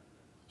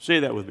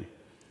 Say that with me.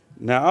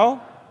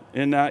 Now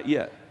and not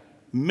yet.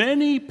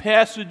 Many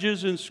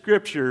passages in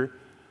Scripture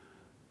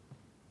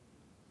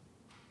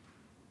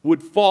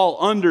would fall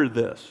under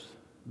this,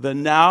 the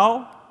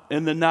now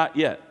and the not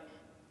yet.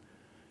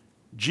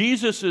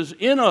 Jesus is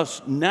in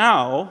us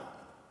now,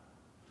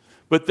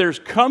 but there's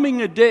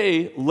coming a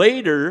day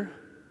later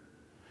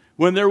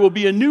when there will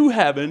be a new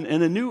heaven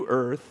and a new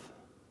earth,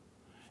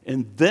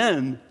 and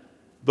then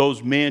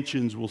those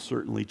mansions will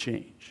certainly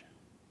change.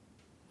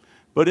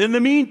 But in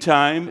the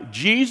meantime,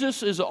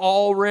 Jesus is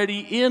already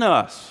in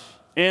us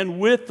and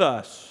with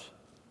us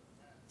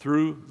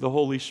through the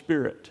Holy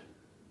Spirit.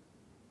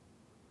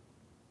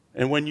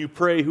 And when you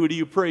pray, who do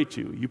you pray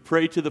to? You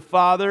pray to the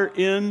Father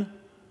in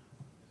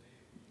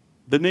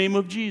the name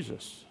of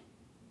Jesus.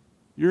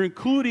 You're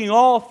including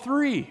all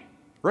 3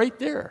 right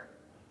there.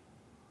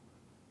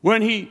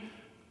 When he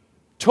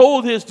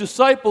told his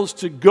disciples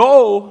to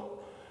go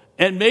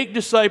and make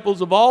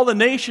disciples of all the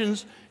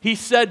nations, he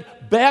said,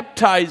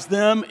 baptize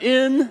them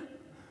in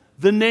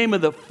the name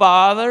of the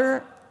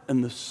Father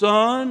and the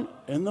Son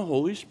and the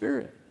Holy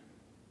Spirit.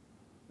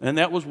 And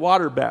that was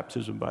water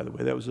baptism, by the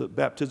way. That was a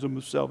baptism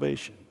of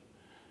salvation.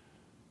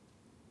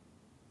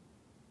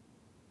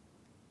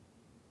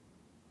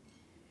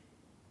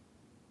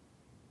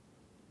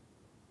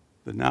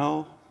 The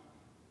now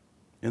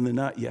and the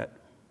not yet.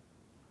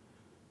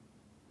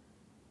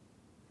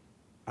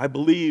 I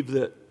believe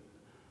that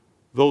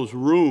those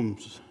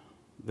rooms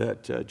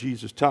that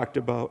Jesus talked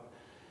about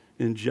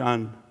in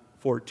John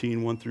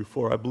 14, 1 through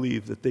 4, I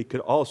believe that they could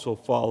also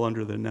fall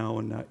under the now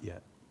and not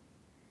yet.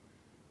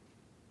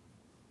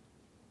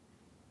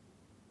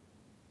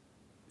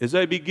 As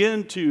I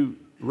begin to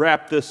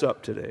wrap this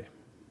up today,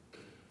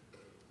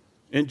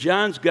 in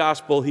John's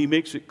gospel, he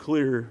makes it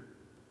clear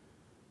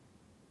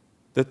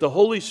that the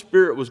Holy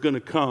Spirit was going to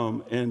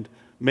come and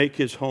make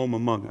his home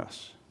among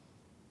us.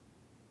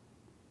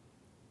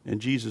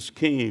 And Jesus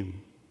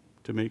came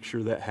to make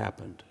sure that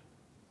happened.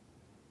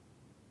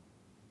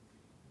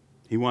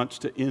 He wants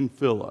to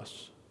infill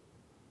us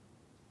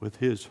with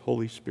his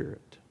Holy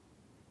Spirit.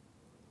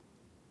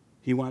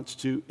 He wants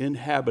to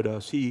inhabit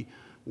us. He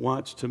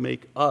wants to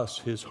make us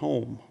his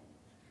home.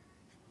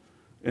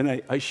 And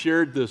I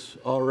shared this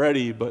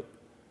already, but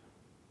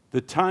the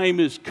time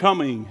is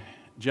coming,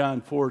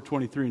 John 4,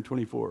 23 and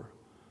 24.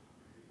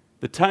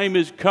 The time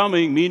is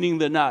coming, meaning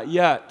the not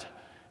yet.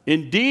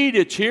 Indeed,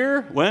 it's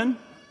here. When?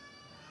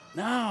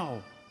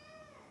 Now.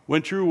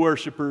 When true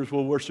worshipers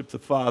will worship the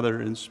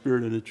Father in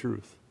spirit and in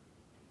truth.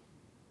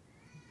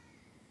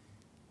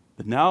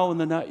 The now and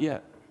the not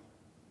yet.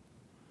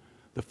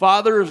 The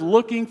Father is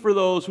looking for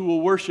those who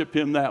will worship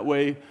him that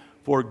way,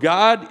 for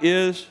God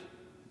is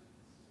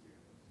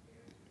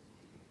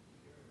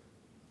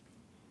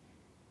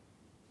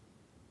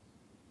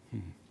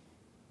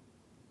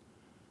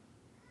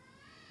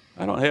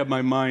I don't have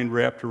my mind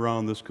wrapped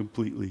around this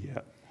completely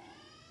yet.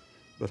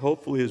 But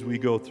hopefully as we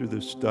go through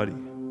this study,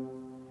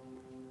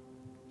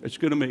 it's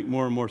going to make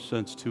more and more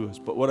sense to us.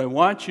 But what I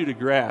want you to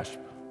grasp,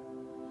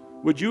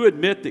 would you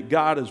admit that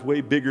God is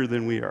way bigger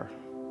than we are?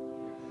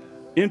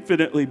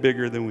 Infinitely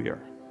bigger than we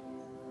are.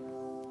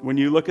 When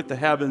you look at the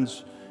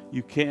heavens,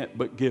 you can't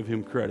but give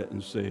him credit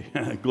and say,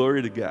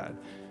 glory to God.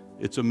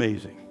 It's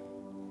amazing.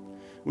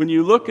 When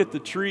you look at the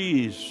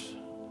trees,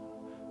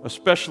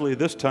 especially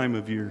this time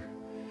of year,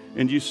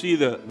 and you see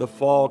the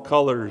fall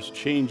colors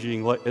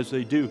changing as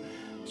they do,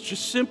 it's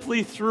just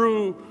simply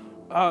through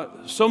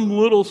some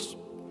little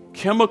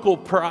chemical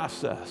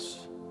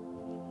process.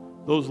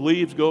 Those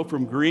leaves go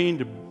from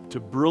green to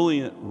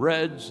brilliant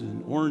reds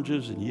and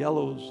oranges and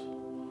yellows.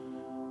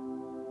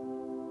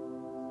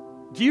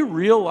 Do you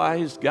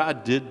realize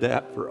God did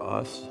that for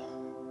us?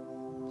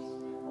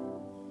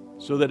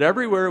 So that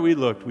everywhere we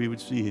looked, we would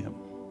see him.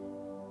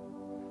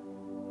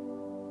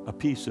 A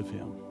piece of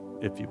him,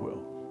 if you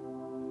will.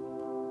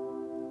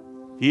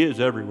 He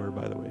is everywhere,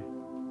 by the way.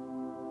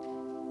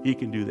 He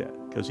can do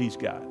that because he's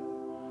God.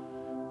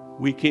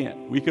 We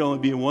can't. We can only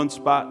be in one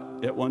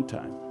spot at one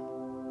time.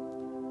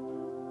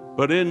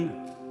 But in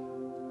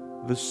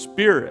the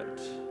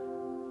Spirit,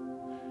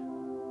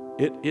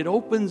 it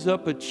opens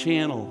up a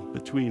channel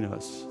between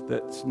us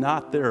that's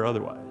not there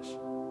otherwise.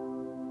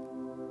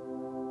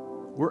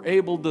 We're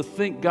able to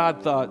think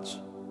God thoughts,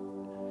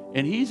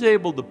 and he's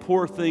able to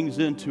pour things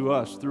into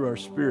us through our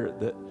spirit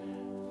that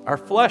our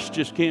flesh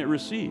just can't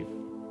receive.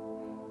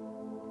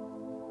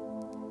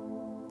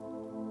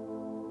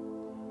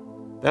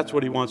 That's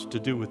what he wants to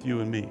do with you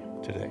and me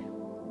today.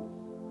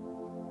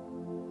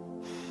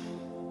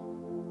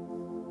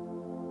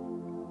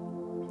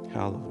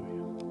 Hallelujah.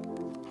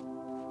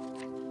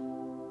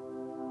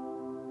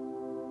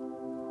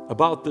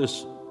 About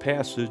this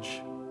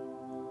passage,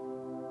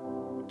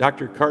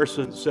 Dr.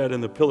 Carson said in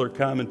the Pillar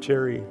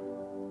Commentary,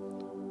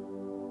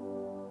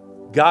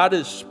 God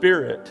is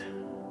spirit,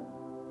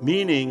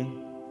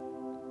 meaning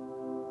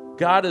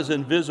God is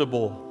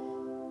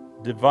invisible,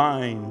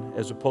 divine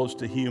as opposed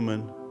to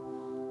human,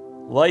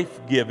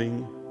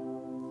 life-giving,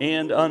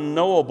 and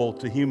unknowable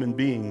to human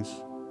beings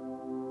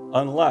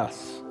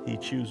unless he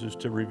chooses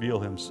to reveal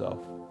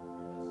himself.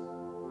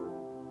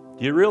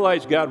 Do you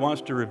realize God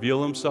wants to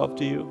reveal himself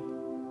to you?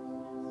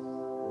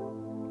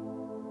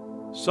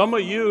 Some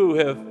of you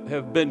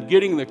have been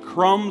getting the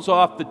crumbs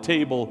off the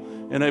table,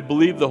 and I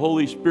believe the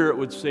Holy Spirit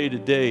would say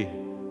today,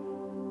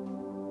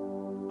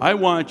 I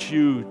want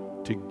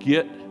you to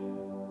get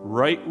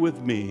right with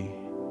me,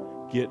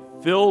 get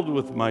filled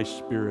with my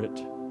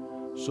Spirit,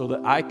 so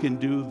that I can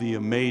do the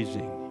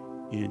amazing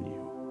in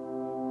you.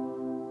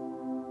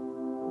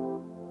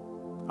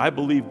 I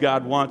believe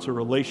God wants a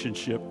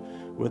relationship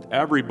with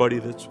everybody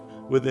that's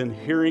within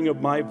hearing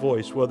of my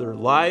voice, whether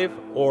live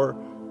or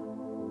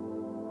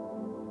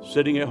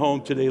sitting at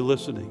home today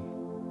listening.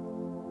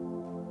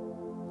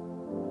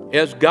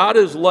 As God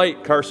is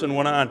light, Carson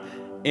went on,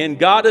 and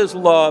God is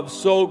love,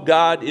 so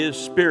God is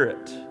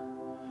spirit.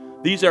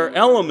 These are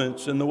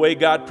elements in the way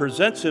God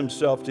presents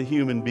himself to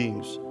human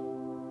beings.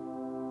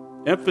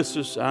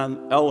 Emphasis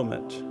on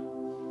element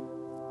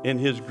in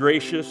his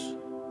gracious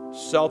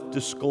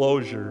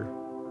self-disclosure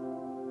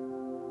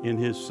in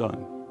his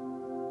Son.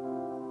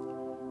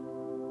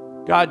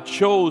 God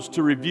chose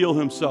to reveal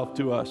himself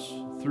to us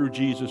through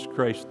Jesus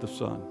Christ the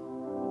Son.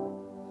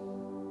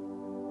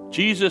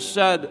 Jesus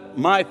said,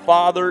 my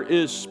Father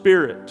is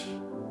spirit.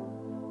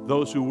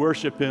 Those who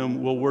worship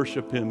him will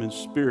worship him in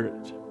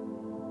spirit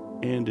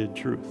and in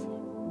truth.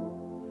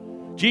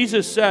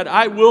 Jesus said,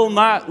 I will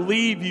not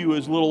leave you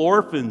as little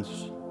orphans,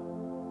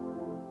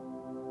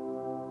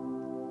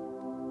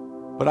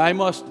 but I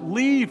must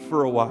leave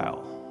for a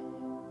while.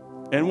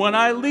 And when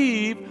I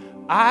leave,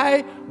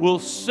 I will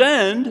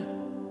send,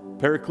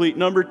 Paraclete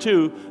number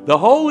 2, the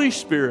Holy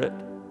Spirit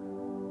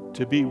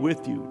to be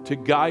with you, to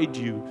guide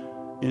you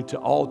into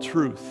all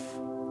truth.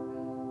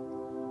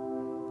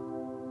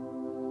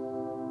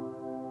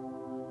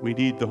 We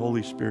need the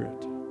Holy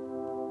Spirit.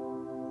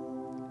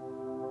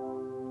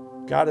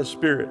 God is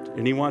spirit,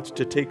 and he wants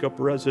to take up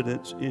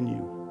residence in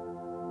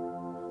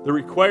you. The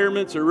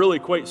requirements are really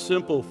quite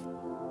simple.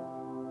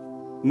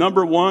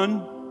 Number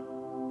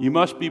 1, you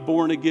must be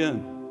born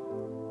again.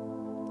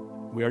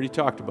 We already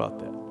talked about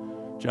that.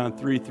 John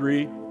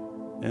 3:3,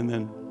 and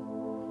then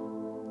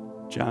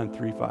John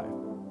 3:5.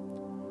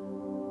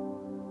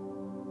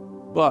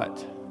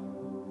 But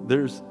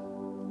there's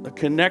a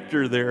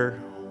connector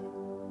there.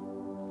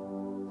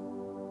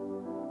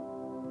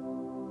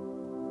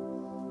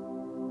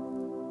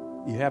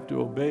 You have to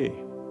obey.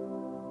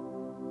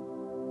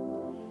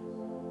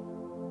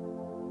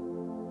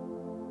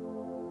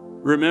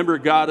 Remember,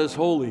 God is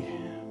holy.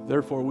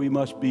 Therefore, we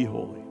must be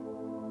holy.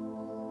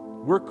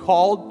 We're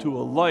called to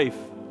a life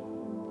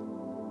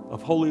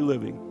of holy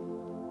living,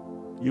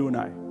 you and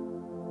I.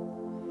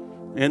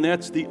 And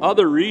that's the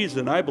other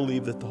reason I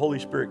believe that the Holy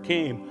Spirit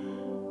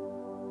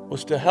came,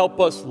 was to help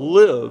us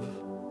live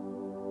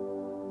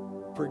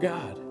for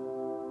God.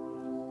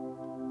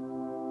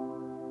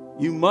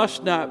 You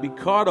must not be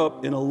caught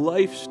up in a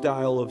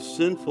lifestyle of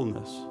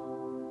sinfulness.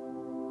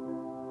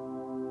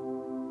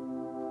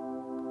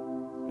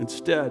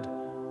 Instead,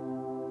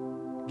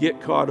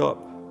 get caught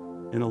up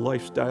in a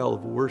lifestyle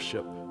of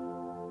worship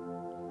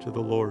to the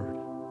Lord,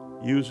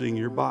 using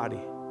your body.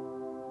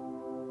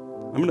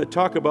 I'm going to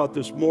talk about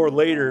this more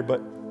later,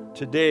 but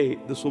today,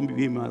 this will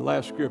be my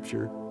last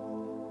scripture.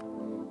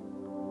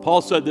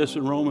 Paul said this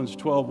in Romans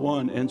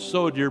 12:1, and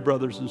so, dear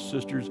brothers and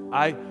sisters,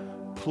 I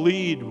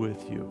plead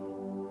with you.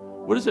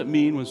 What does it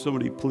mean when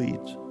somebody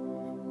pleads?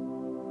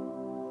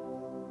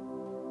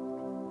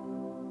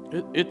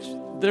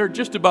 They're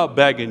just about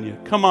begging you.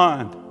 Come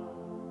on.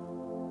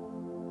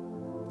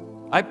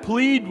 I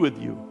plead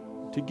with you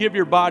to give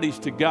your bodies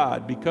to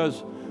God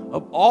because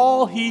of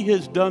all He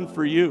has done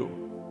for you.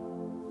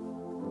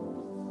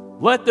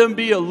 Let them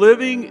be a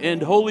living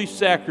and holy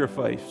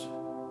sacrifice,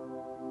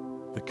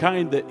 the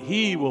kind that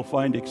He will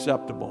find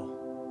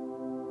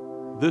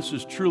acceptable. This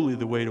is truly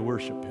the way to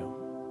worship Him.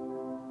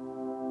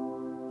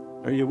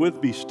 Are you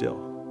with me still?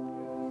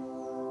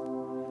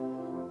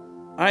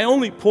 I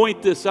only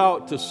point this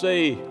out to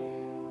say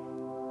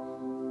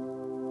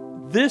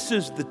this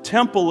is the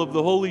temple of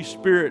the Holy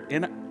Spirit,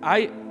 and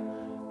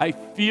I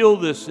feel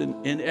this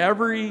in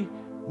every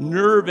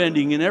nerve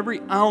ending, in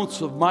every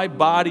ounce of my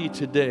body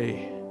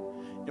today.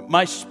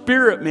 My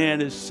spirit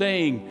man is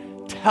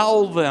saying,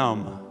 tell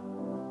them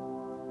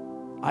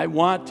I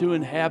want to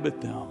inhabit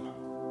them,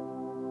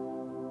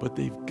 but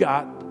they've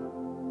got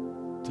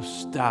to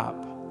stop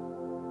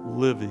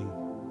living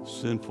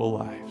sinful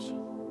lives.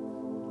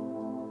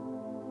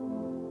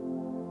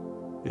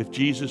 If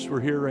Jesus were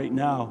here right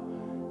now,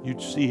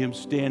 you'd see Him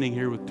standing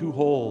here with 2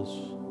 holes,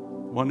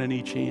 one in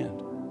each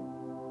hand.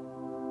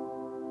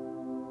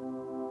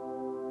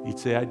 He'd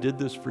say, I did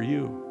this for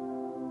you.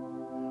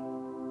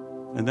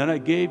 And then I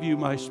gave you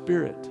my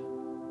Spirit,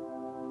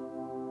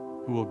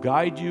 who will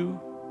guide you,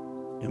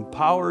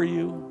 empower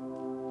you.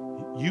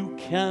 You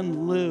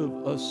can live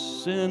a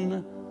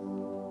sinless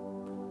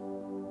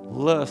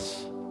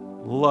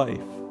life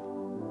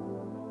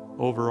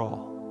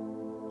overall.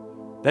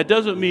 That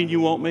doesn't mean you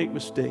won't make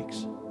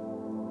mistakes.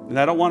 And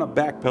I don't want to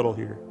backpedal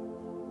here.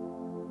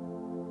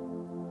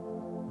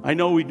 I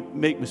know we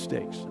make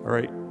mistakes, all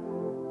right?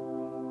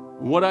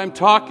 What I'm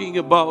talking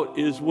about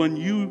is when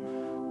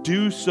you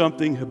do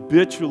something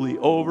habitually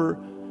over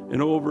and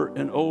over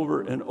and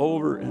over and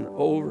over and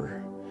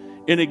over.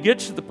 And it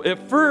gets to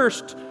at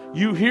first,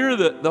 you hear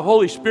the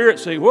Holy Spirit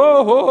saying,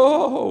 whoa, whoa,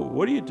 whoa, whoa,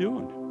 what are you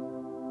doing?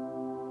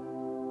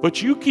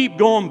 But you keep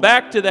going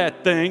back to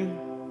that thing,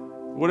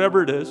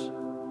 whatever it is.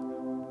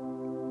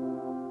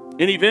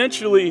 And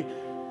eventually,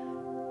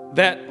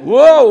 that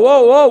whoa,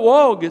 whoa, whoa,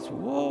 whoa gets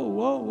whoa,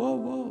 whoa, whoa,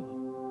 whoa,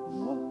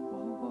 whoa, whoa,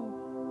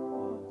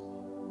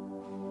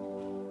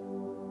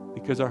 whoa.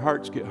 Because our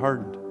hearts get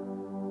hardened.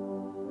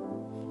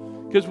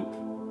 Because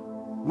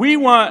we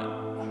want,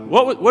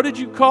 what did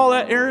you call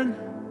that, Aaron?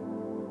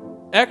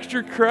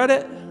 Extra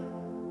credit?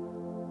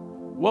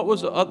 What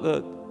was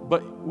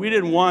but we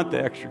didn't want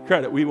the extra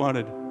credit. We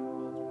wanted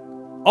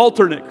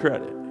alternate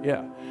credit,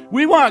 yeah.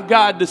 We want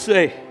God to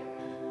say,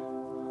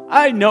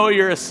 I know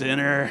you're a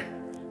sinner.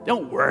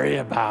 Don't worry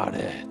about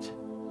it.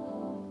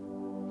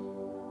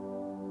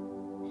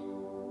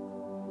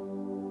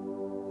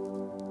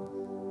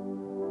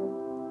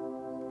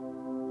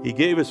 He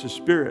gave us a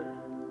spirit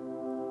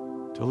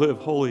to live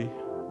holy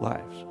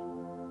lives.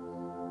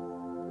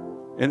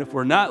 And if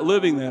we're not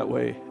living that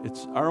way,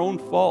 it's our own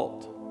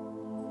fault.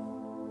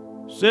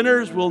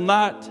 Sinners will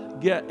not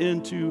get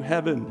into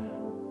heaven,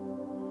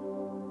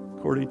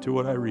 according to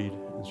what I read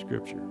in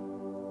Scripture.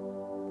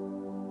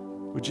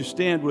 Would you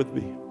stand with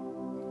me?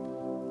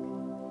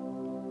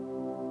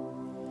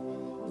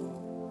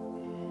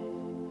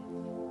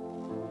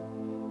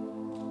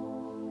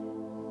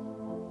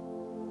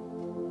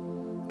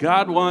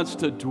 God wants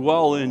to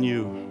dwell in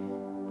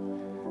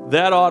you.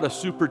 That ought to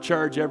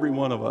supercharge every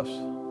one of us.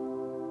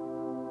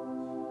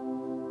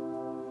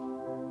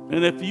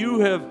 And if you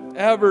have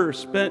ever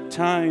spent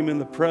time in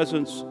the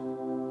presence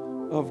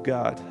of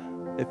God,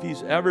 if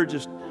He's ever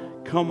just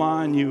come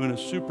on you in a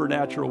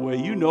supernatural way,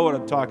 you know what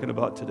I'm talking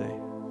about today.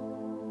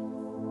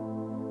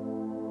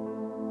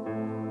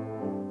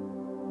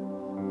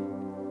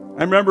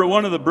 I remember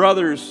one of the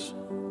brothers,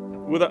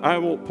 I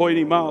won't point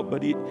him out,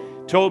 but he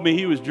told me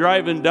he was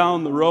driving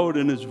down the road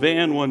in his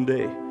van one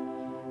day.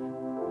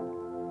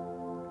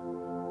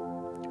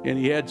 And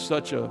he had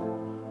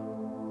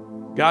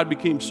God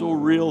became so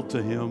real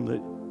to him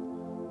that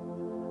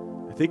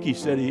I think he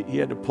said he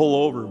had to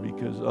pull over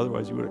because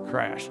otherwise he would have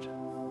crashed.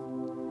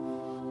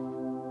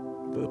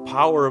 The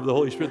power of the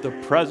Holy Spirit, the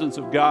presence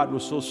of God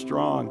was so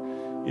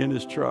strong in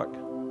his truck.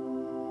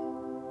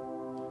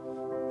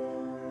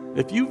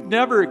 If you've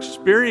never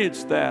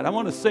experienced that, I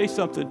want to say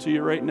something to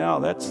you right now.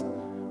 That's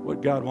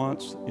what God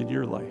wants in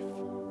your life.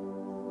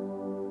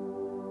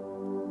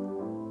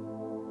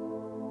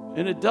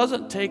 And it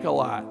doesn't take a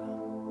lot.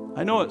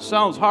 I know it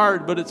sounds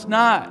hard, but it's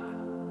not.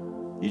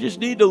 You just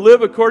need to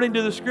live according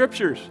to the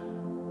Scriptures.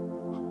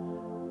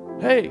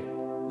 Hey,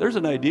 there's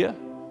an idea.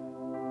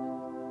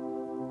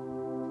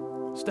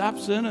 Stop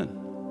sinning.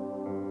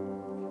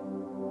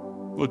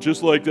 Well,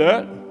 just like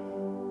that?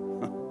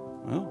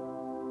 Well,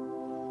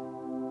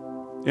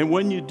 and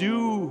when you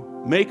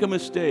do make a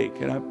mistake,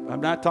 and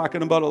I'm not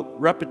talking about a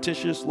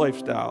repetitious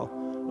lifestyle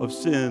of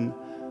sin,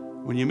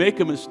 when you make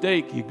a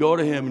mistake, you go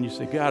to Him and you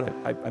say, God,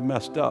 I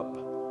messed up.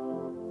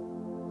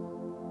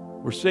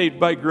 We're saved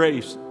by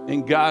grace,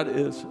 and God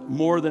is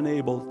more than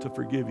able to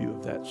forgive you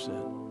of that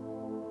sin.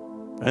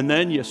 And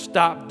then you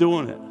stop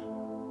doing it.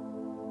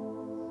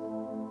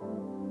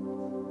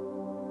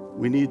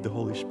 We need the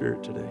Holy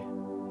Spirit today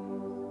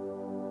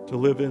to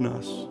live in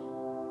us,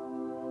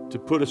 to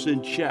put us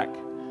in check.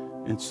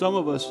 And some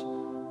of us,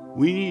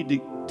 we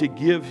need to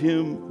give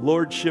Him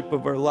lordship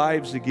of our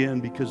lives again,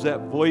 because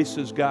that voice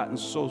has gotten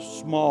so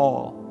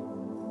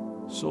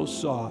small, so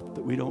soft,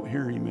 that we don't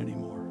hear Him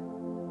anymore.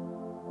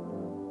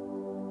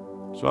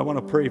 So I want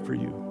to pray for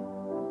you.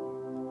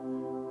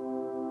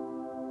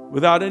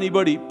 Without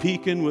anybody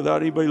peeking,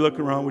 without anybody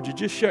looking around, would you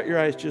just shut your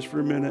eyes just for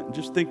a minute and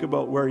just think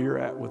about where you're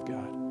at with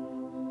God?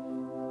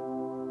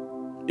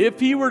 If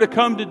He were to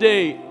come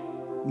today,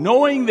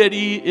 knowing that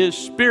He is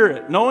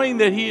Spirit, knowing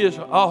that He is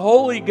a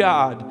holy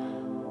God,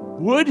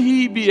 would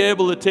He be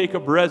able to take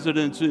up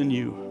residence in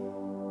you?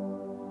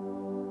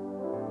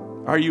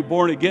 Are you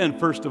born again,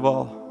 first of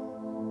all?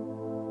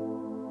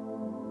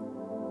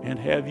 And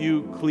have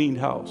you cleaned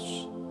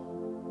house?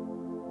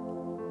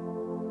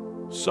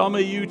 Some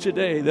of you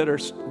today that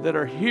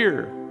are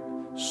here,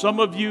 some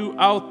of you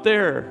out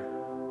there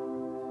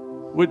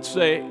would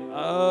say,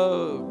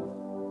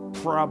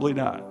 probably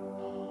not.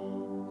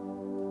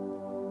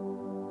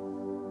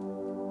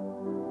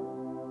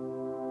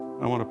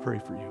 I want to pray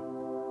for you.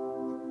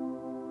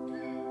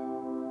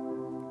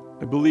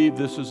 I believe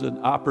this is an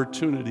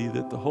opportunity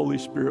that the Holy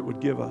Spirit would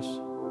give us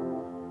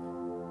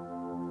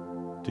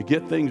to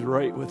get things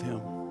right with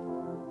Him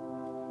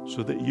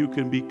so that you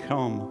can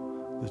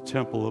become the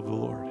temple of the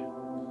Lord,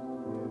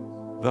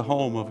 the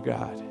home of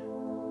God,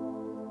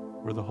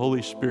 where the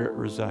Holy Spirit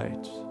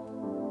resides.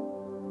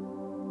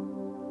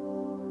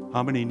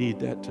 How many need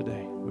that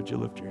today? Would you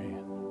lift your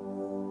hand?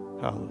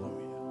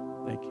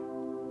 Hallelujah. Thank you.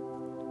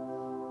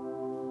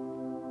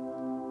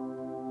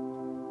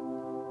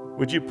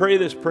 Would you pray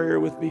this prayer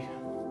with me?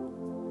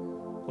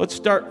 Let's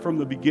start from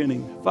the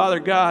beginning. Father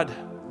God,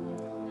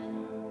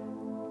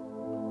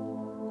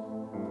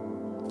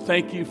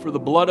 thank you for the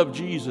blood of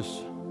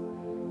Jesus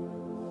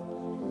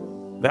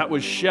that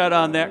was shed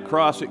on that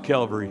cross at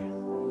Calvary.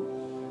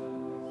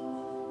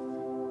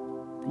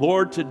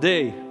 Lord,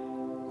 today,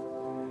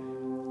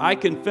 I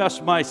confess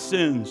my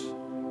sins,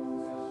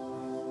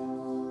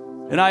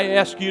 and I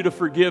ask you to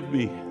forgive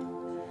me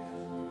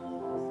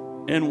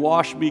and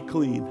wash me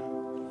clean.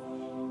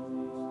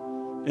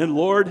 And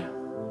Lord,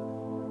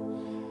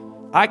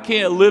 I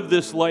can't live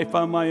this life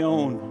on my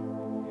own.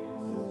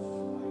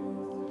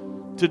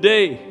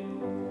 Today,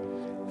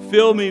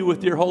 fill me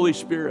with your Holy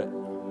Spirit.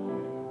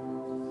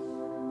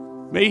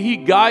 May He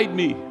guide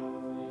me.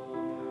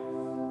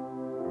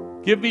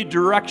 Give me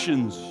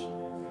directions.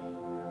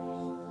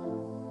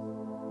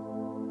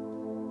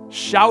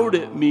 Shout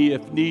at me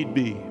if need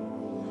be.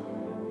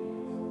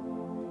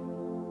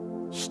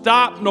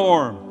 Stop,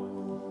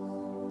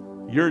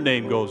 Norm. Your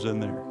name goes in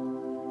there.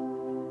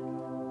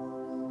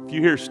 If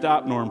you hear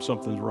stop, Norm,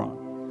 something's wrong.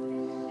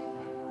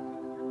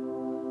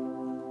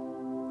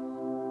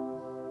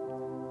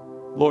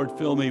 Lord,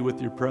 fill me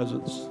with your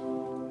presence.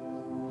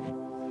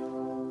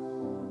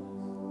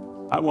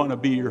 I want to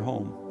be your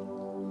home.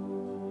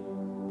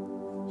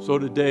 So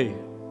today,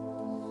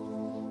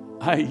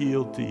 I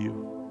yield to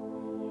you.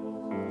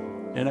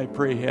 And I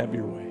pray, have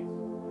your way.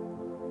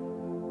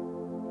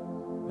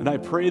 And I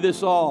pray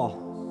this all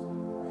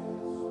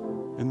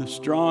in the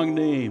strong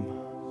name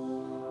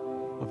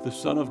of the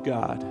Son of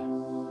God,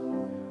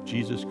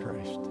 Jesus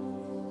Christ.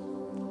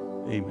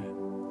 Amen.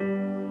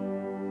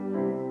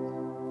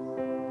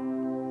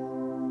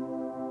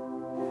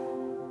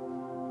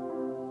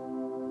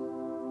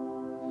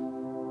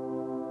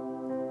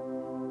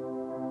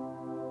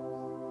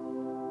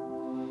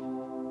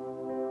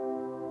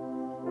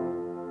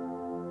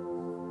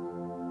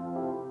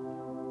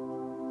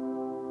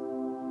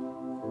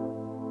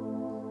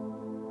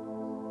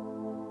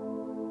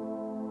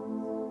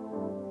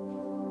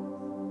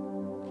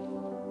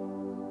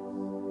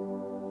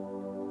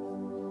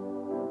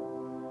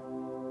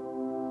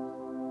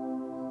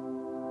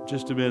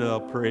 Just a minute, I'll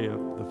pray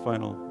the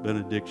final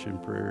benediction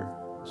prayer.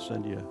 I'll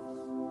send you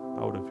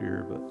out of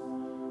here. But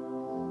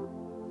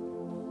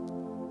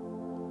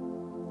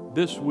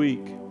this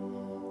week,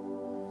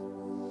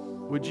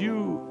 would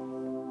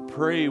you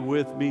pray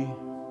with me?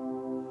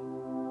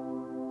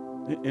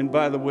 And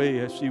by the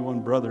way, I see one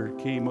brother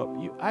came up.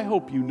 I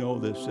hope you know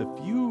this. If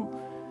you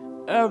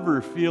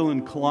ever feel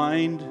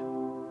inclined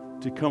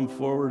to come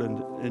forward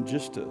and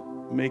just to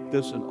make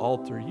this an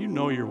altar, you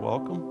know you're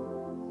welcome.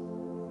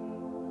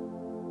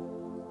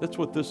 That's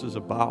what this is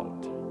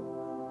about.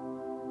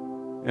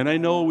 And I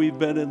know we've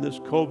been in this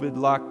COVID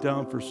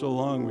lockdown for so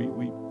long,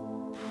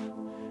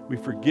 we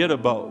forget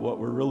about what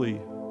we're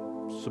really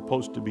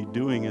supposed to be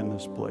doing in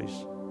this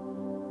place.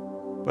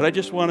 But I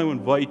just want to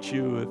invite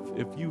you,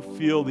 if you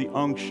feel the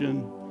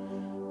unction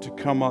to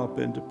come up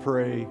and to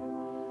pray,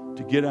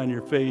 to get on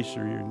your face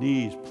or your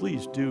knees,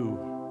 please do.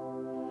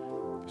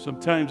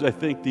 Sometimes I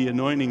think the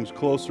anointing's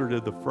closer to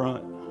the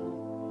front.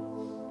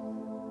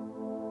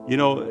 You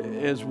know,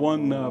 as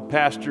one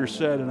pastor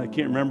said, and I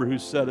can't remember who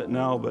said it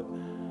now, but,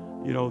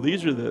 you know,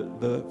 these are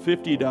the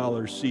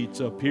 $50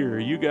 seats up here.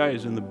 You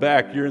guys in the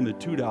back, you're in the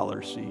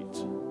 $2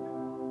 seats.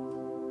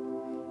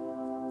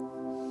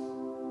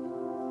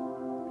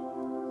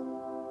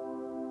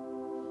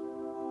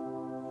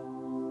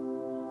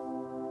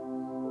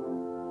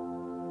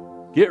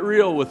 Get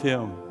real with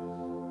Him.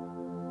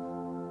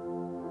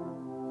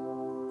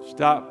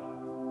 Stop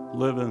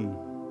living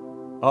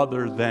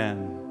other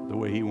than the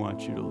way He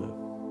wants you to live.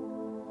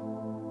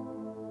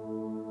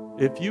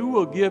 If you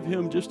will give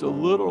Him just a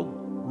little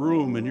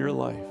room in your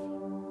life,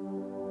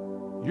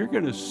 you're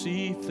going to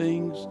see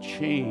things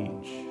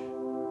change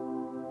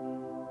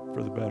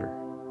for the better.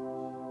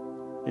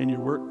 In your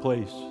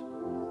workplace,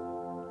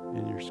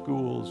 in your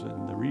schools,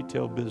 in the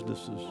retail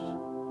businesses,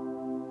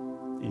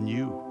 in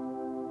you.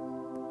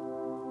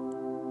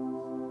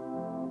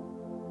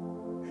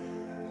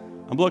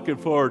 I'm looking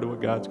forward to what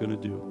God's going to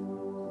do.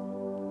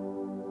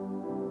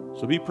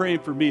 So be praying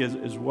for me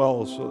as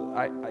well, so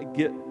I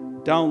get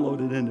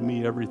downloaded into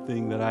me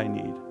everything that I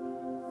need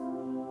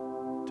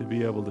to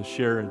be able to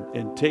share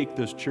and take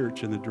this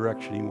church in the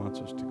direction He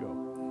wants us to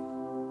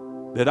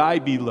go. That I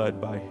be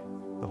led by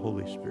the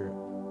Holy Spirit.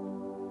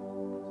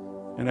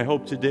 And I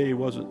hope today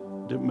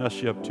didn't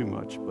mess you up too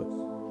much, but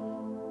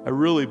I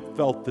really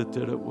felt that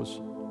it was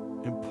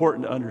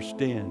important to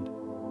understand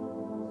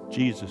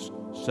Jesus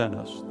sent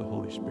us the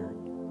Holy Spirit.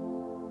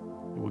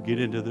 And we'll get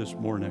into this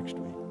more next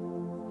week.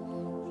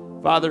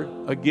 Father,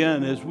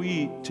 again, as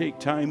we take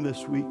time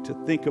this week to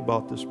think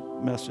about this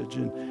message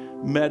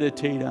and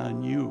meditate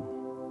on You,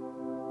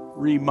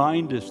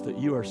 remind us that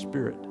You are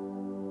Spirit,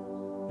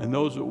 and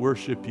those that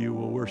worship You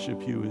will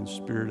worship You in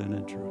spirit and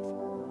in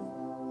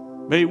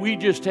truth. May we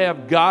just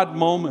have God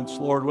moments,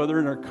 Lord, whether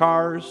in our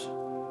cars,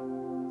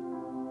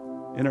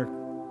 in our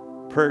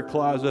prayer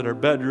closet, our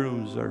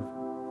bedrooms, our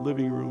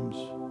living rooms,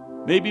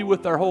 maybe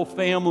with our whole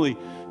family,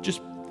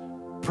 just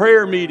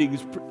prayer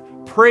meetings,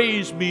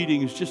 praise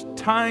meetings, just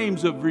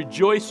times of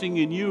rejoicing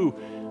in You.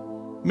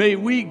 May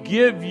we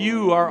give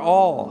You our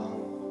all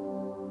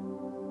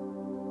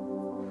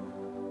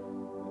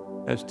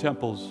as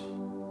temples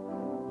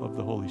of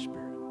the Holy Spirit.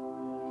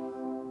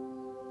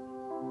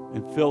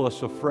 And fill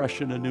us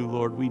afresh and anew,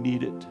 Lord. We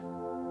need it,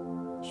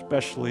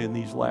 especially in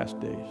these last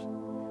days.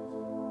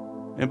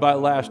 And by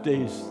last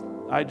days,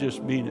 I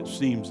just mean it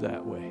seems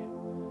that way.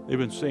 They've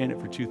been saying it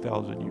for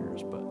 2,000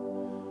 years, but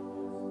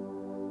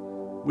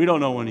we don't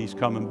know when He's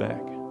coming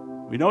back.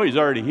 We know He's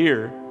already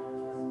here,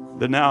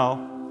 the now,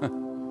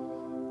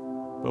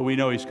 but we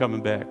know He's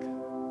coming back,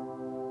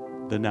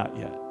 the not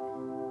yet.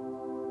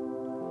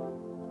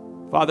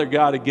 Father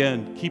God,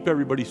 again, keep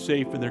everybody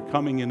safe in their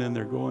coming and in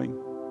their going.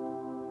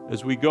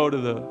 As we go to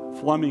the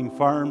Fleming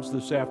Farms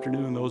this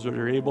afternoon, those that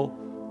are able,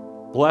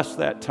 bless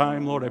that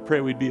time, Lord. I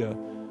pray we'd be a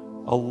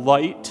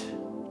light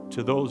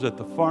to those at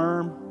the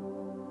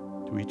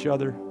farm, to each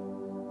other.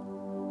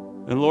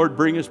 And Lord,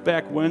 bring us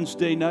back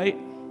Wednesday night.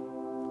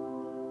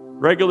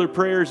 Regular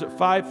prayers at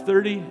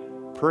 5:30.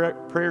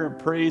 Prayer and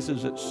praise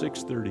is at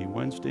 6:30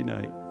 Wednesday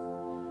night.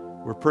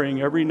 We're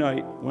praying every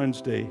night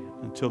Wednesday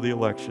until the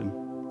election.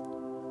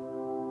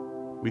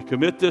 We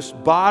commit this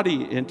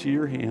body into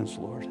Your hands,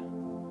 Lord.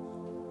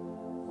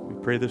 We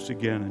pray this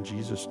again in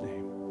Jesus'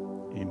 name.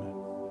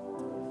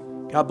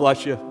 Amen. God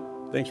bless you.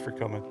 Thanks for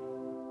coming.